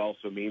defense, but that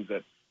also means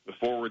that the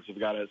forwards have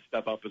got to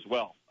step up as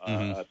well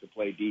to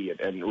play D.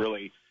 And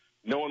really,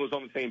 no one was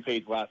on the same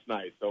page last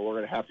night, so we're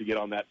going to have to get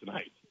on that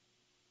tonight.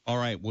 All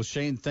right. Well,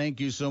 Shane, thank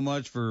you so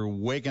much for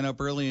waking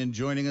up early and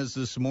joining us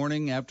this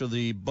morning after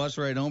the bus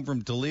ride home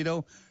from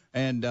Toledo,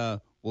 and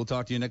we'll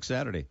talk to you next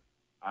Saturday.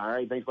 All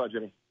right. Thanks a lot,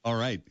 Jimmy. All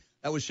right.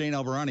 That was Shane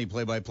Albarani,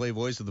 play-by-play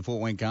voice of the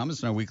Fort Wayne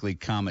Comets in our weekly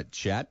Comet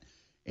Chat.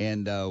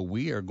 And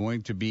we are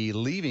going to be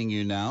leaving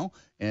you now.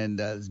 And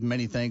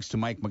many thanks to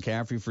Mike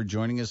McCaffrey for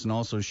joining us, and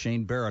also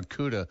Shane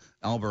Barracuda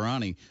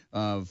Albarani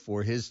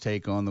for his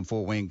take on the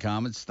Fort Wayne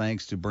Comets.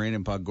 Thanks to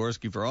Brandon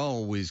Podgorski for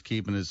always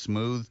keeping it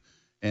smooth.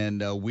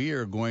 And we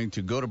are going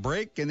to go to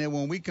break. And then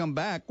when we come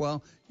back,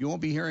 well, you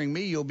won't be hearing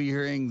me. You'll be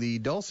hearing the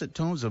dulcet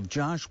tones of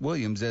Josh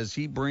Williams as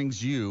he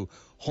brings you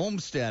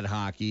Homestead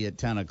hockey at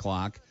 10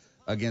 o'clock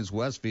against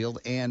Westfield,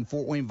 and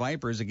Fort Wayne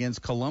Vipers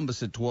against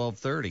Columbus at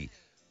 12:30.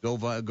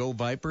 Go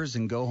Vipers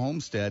and go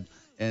Homestead.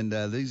 And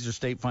these are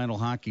state final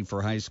hockey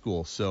for high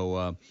school.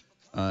 So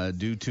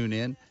do tune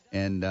in,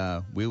 and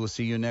we will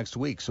see you next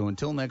week. So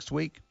until next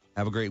week,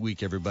 have a great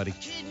week, everybody.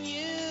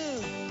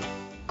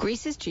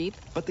 Greece is cheap.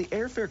 But the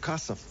airfare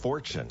costs a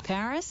fortune.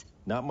 Paris?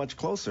 Not much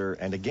closer.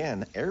 And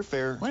again,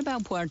 airfare... What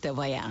about Puerto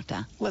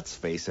Vallarta? Let's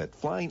face it,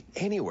 flying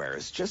anywhere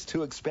is just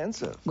too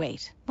expensive.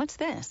 Wait, what's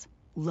this?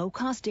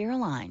 Low-cost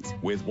airlines.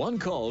 With one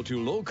call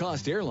to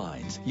low-cost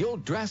airlines, you'll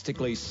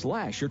drastically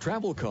slash your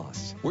travel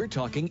costs. We're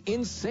talking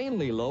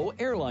insanely low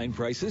airline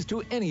prices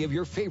to any of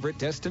your favorite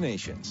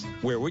destinations.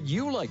 Where would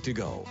you like to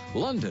go?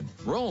 London,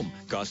 Rome,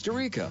 Costa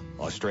Rica,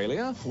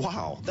 Australia?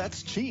 Wow,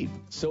 that's cheap.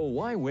 So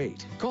why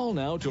wait? Call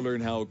now to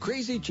learn how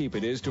crazy cheap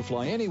it is to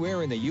fly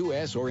anywhere in the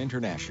U.S. or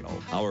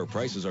international. Our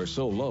prices are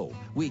so low,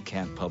 we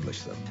can't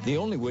publish them. The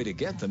only way to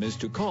get them is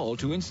to call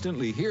to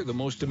instantly hear the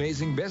most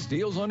amazing best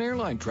deals on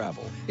airline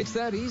travel. It's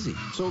that easy.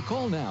 So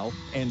call now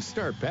and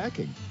start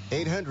packing.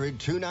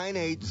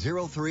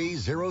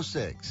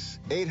 800-298-0306.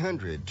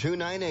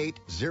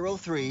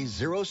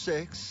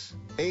 800-298-0306.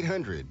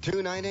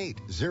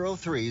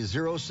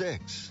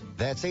 800-298-0306.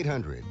 That's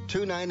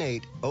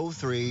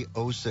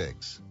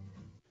 800-298-0306.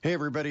 Hey,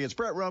 everybody, it's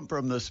Brett Rump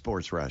from the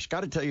Sports Rush.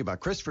 Got to tell you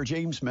about Christopher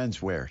James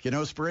Menswear. You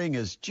know, spring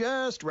is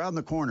just around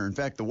the corner. In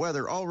fact, the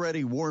weather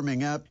already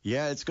warming up.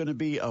 Yeah, it's going to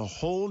be a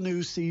whole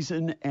new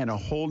season and a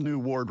whole new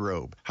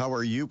wardrobe. How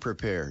are you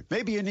prepared?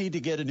 Maybe you need to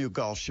get a new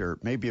golf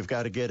shirt. Maybe you've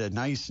got to get a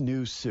nice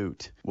new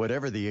suit.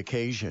 Whatever the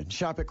occasion,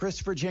 shop at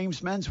Christopher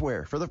James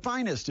Menswear for the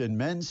finest in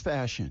men's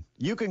fashion.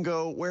 You can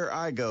go where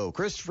I go.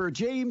 Christopher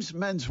James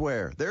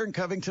Menswear. They're in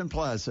Covington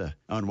Plaza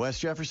on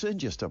West Jefferson,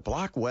 just a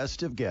block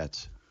west of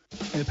Getz.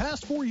 In the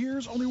past 4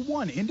 years, only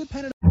one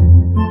independent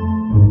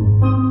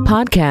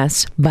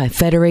Podcasts by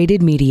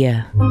Federated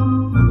Media.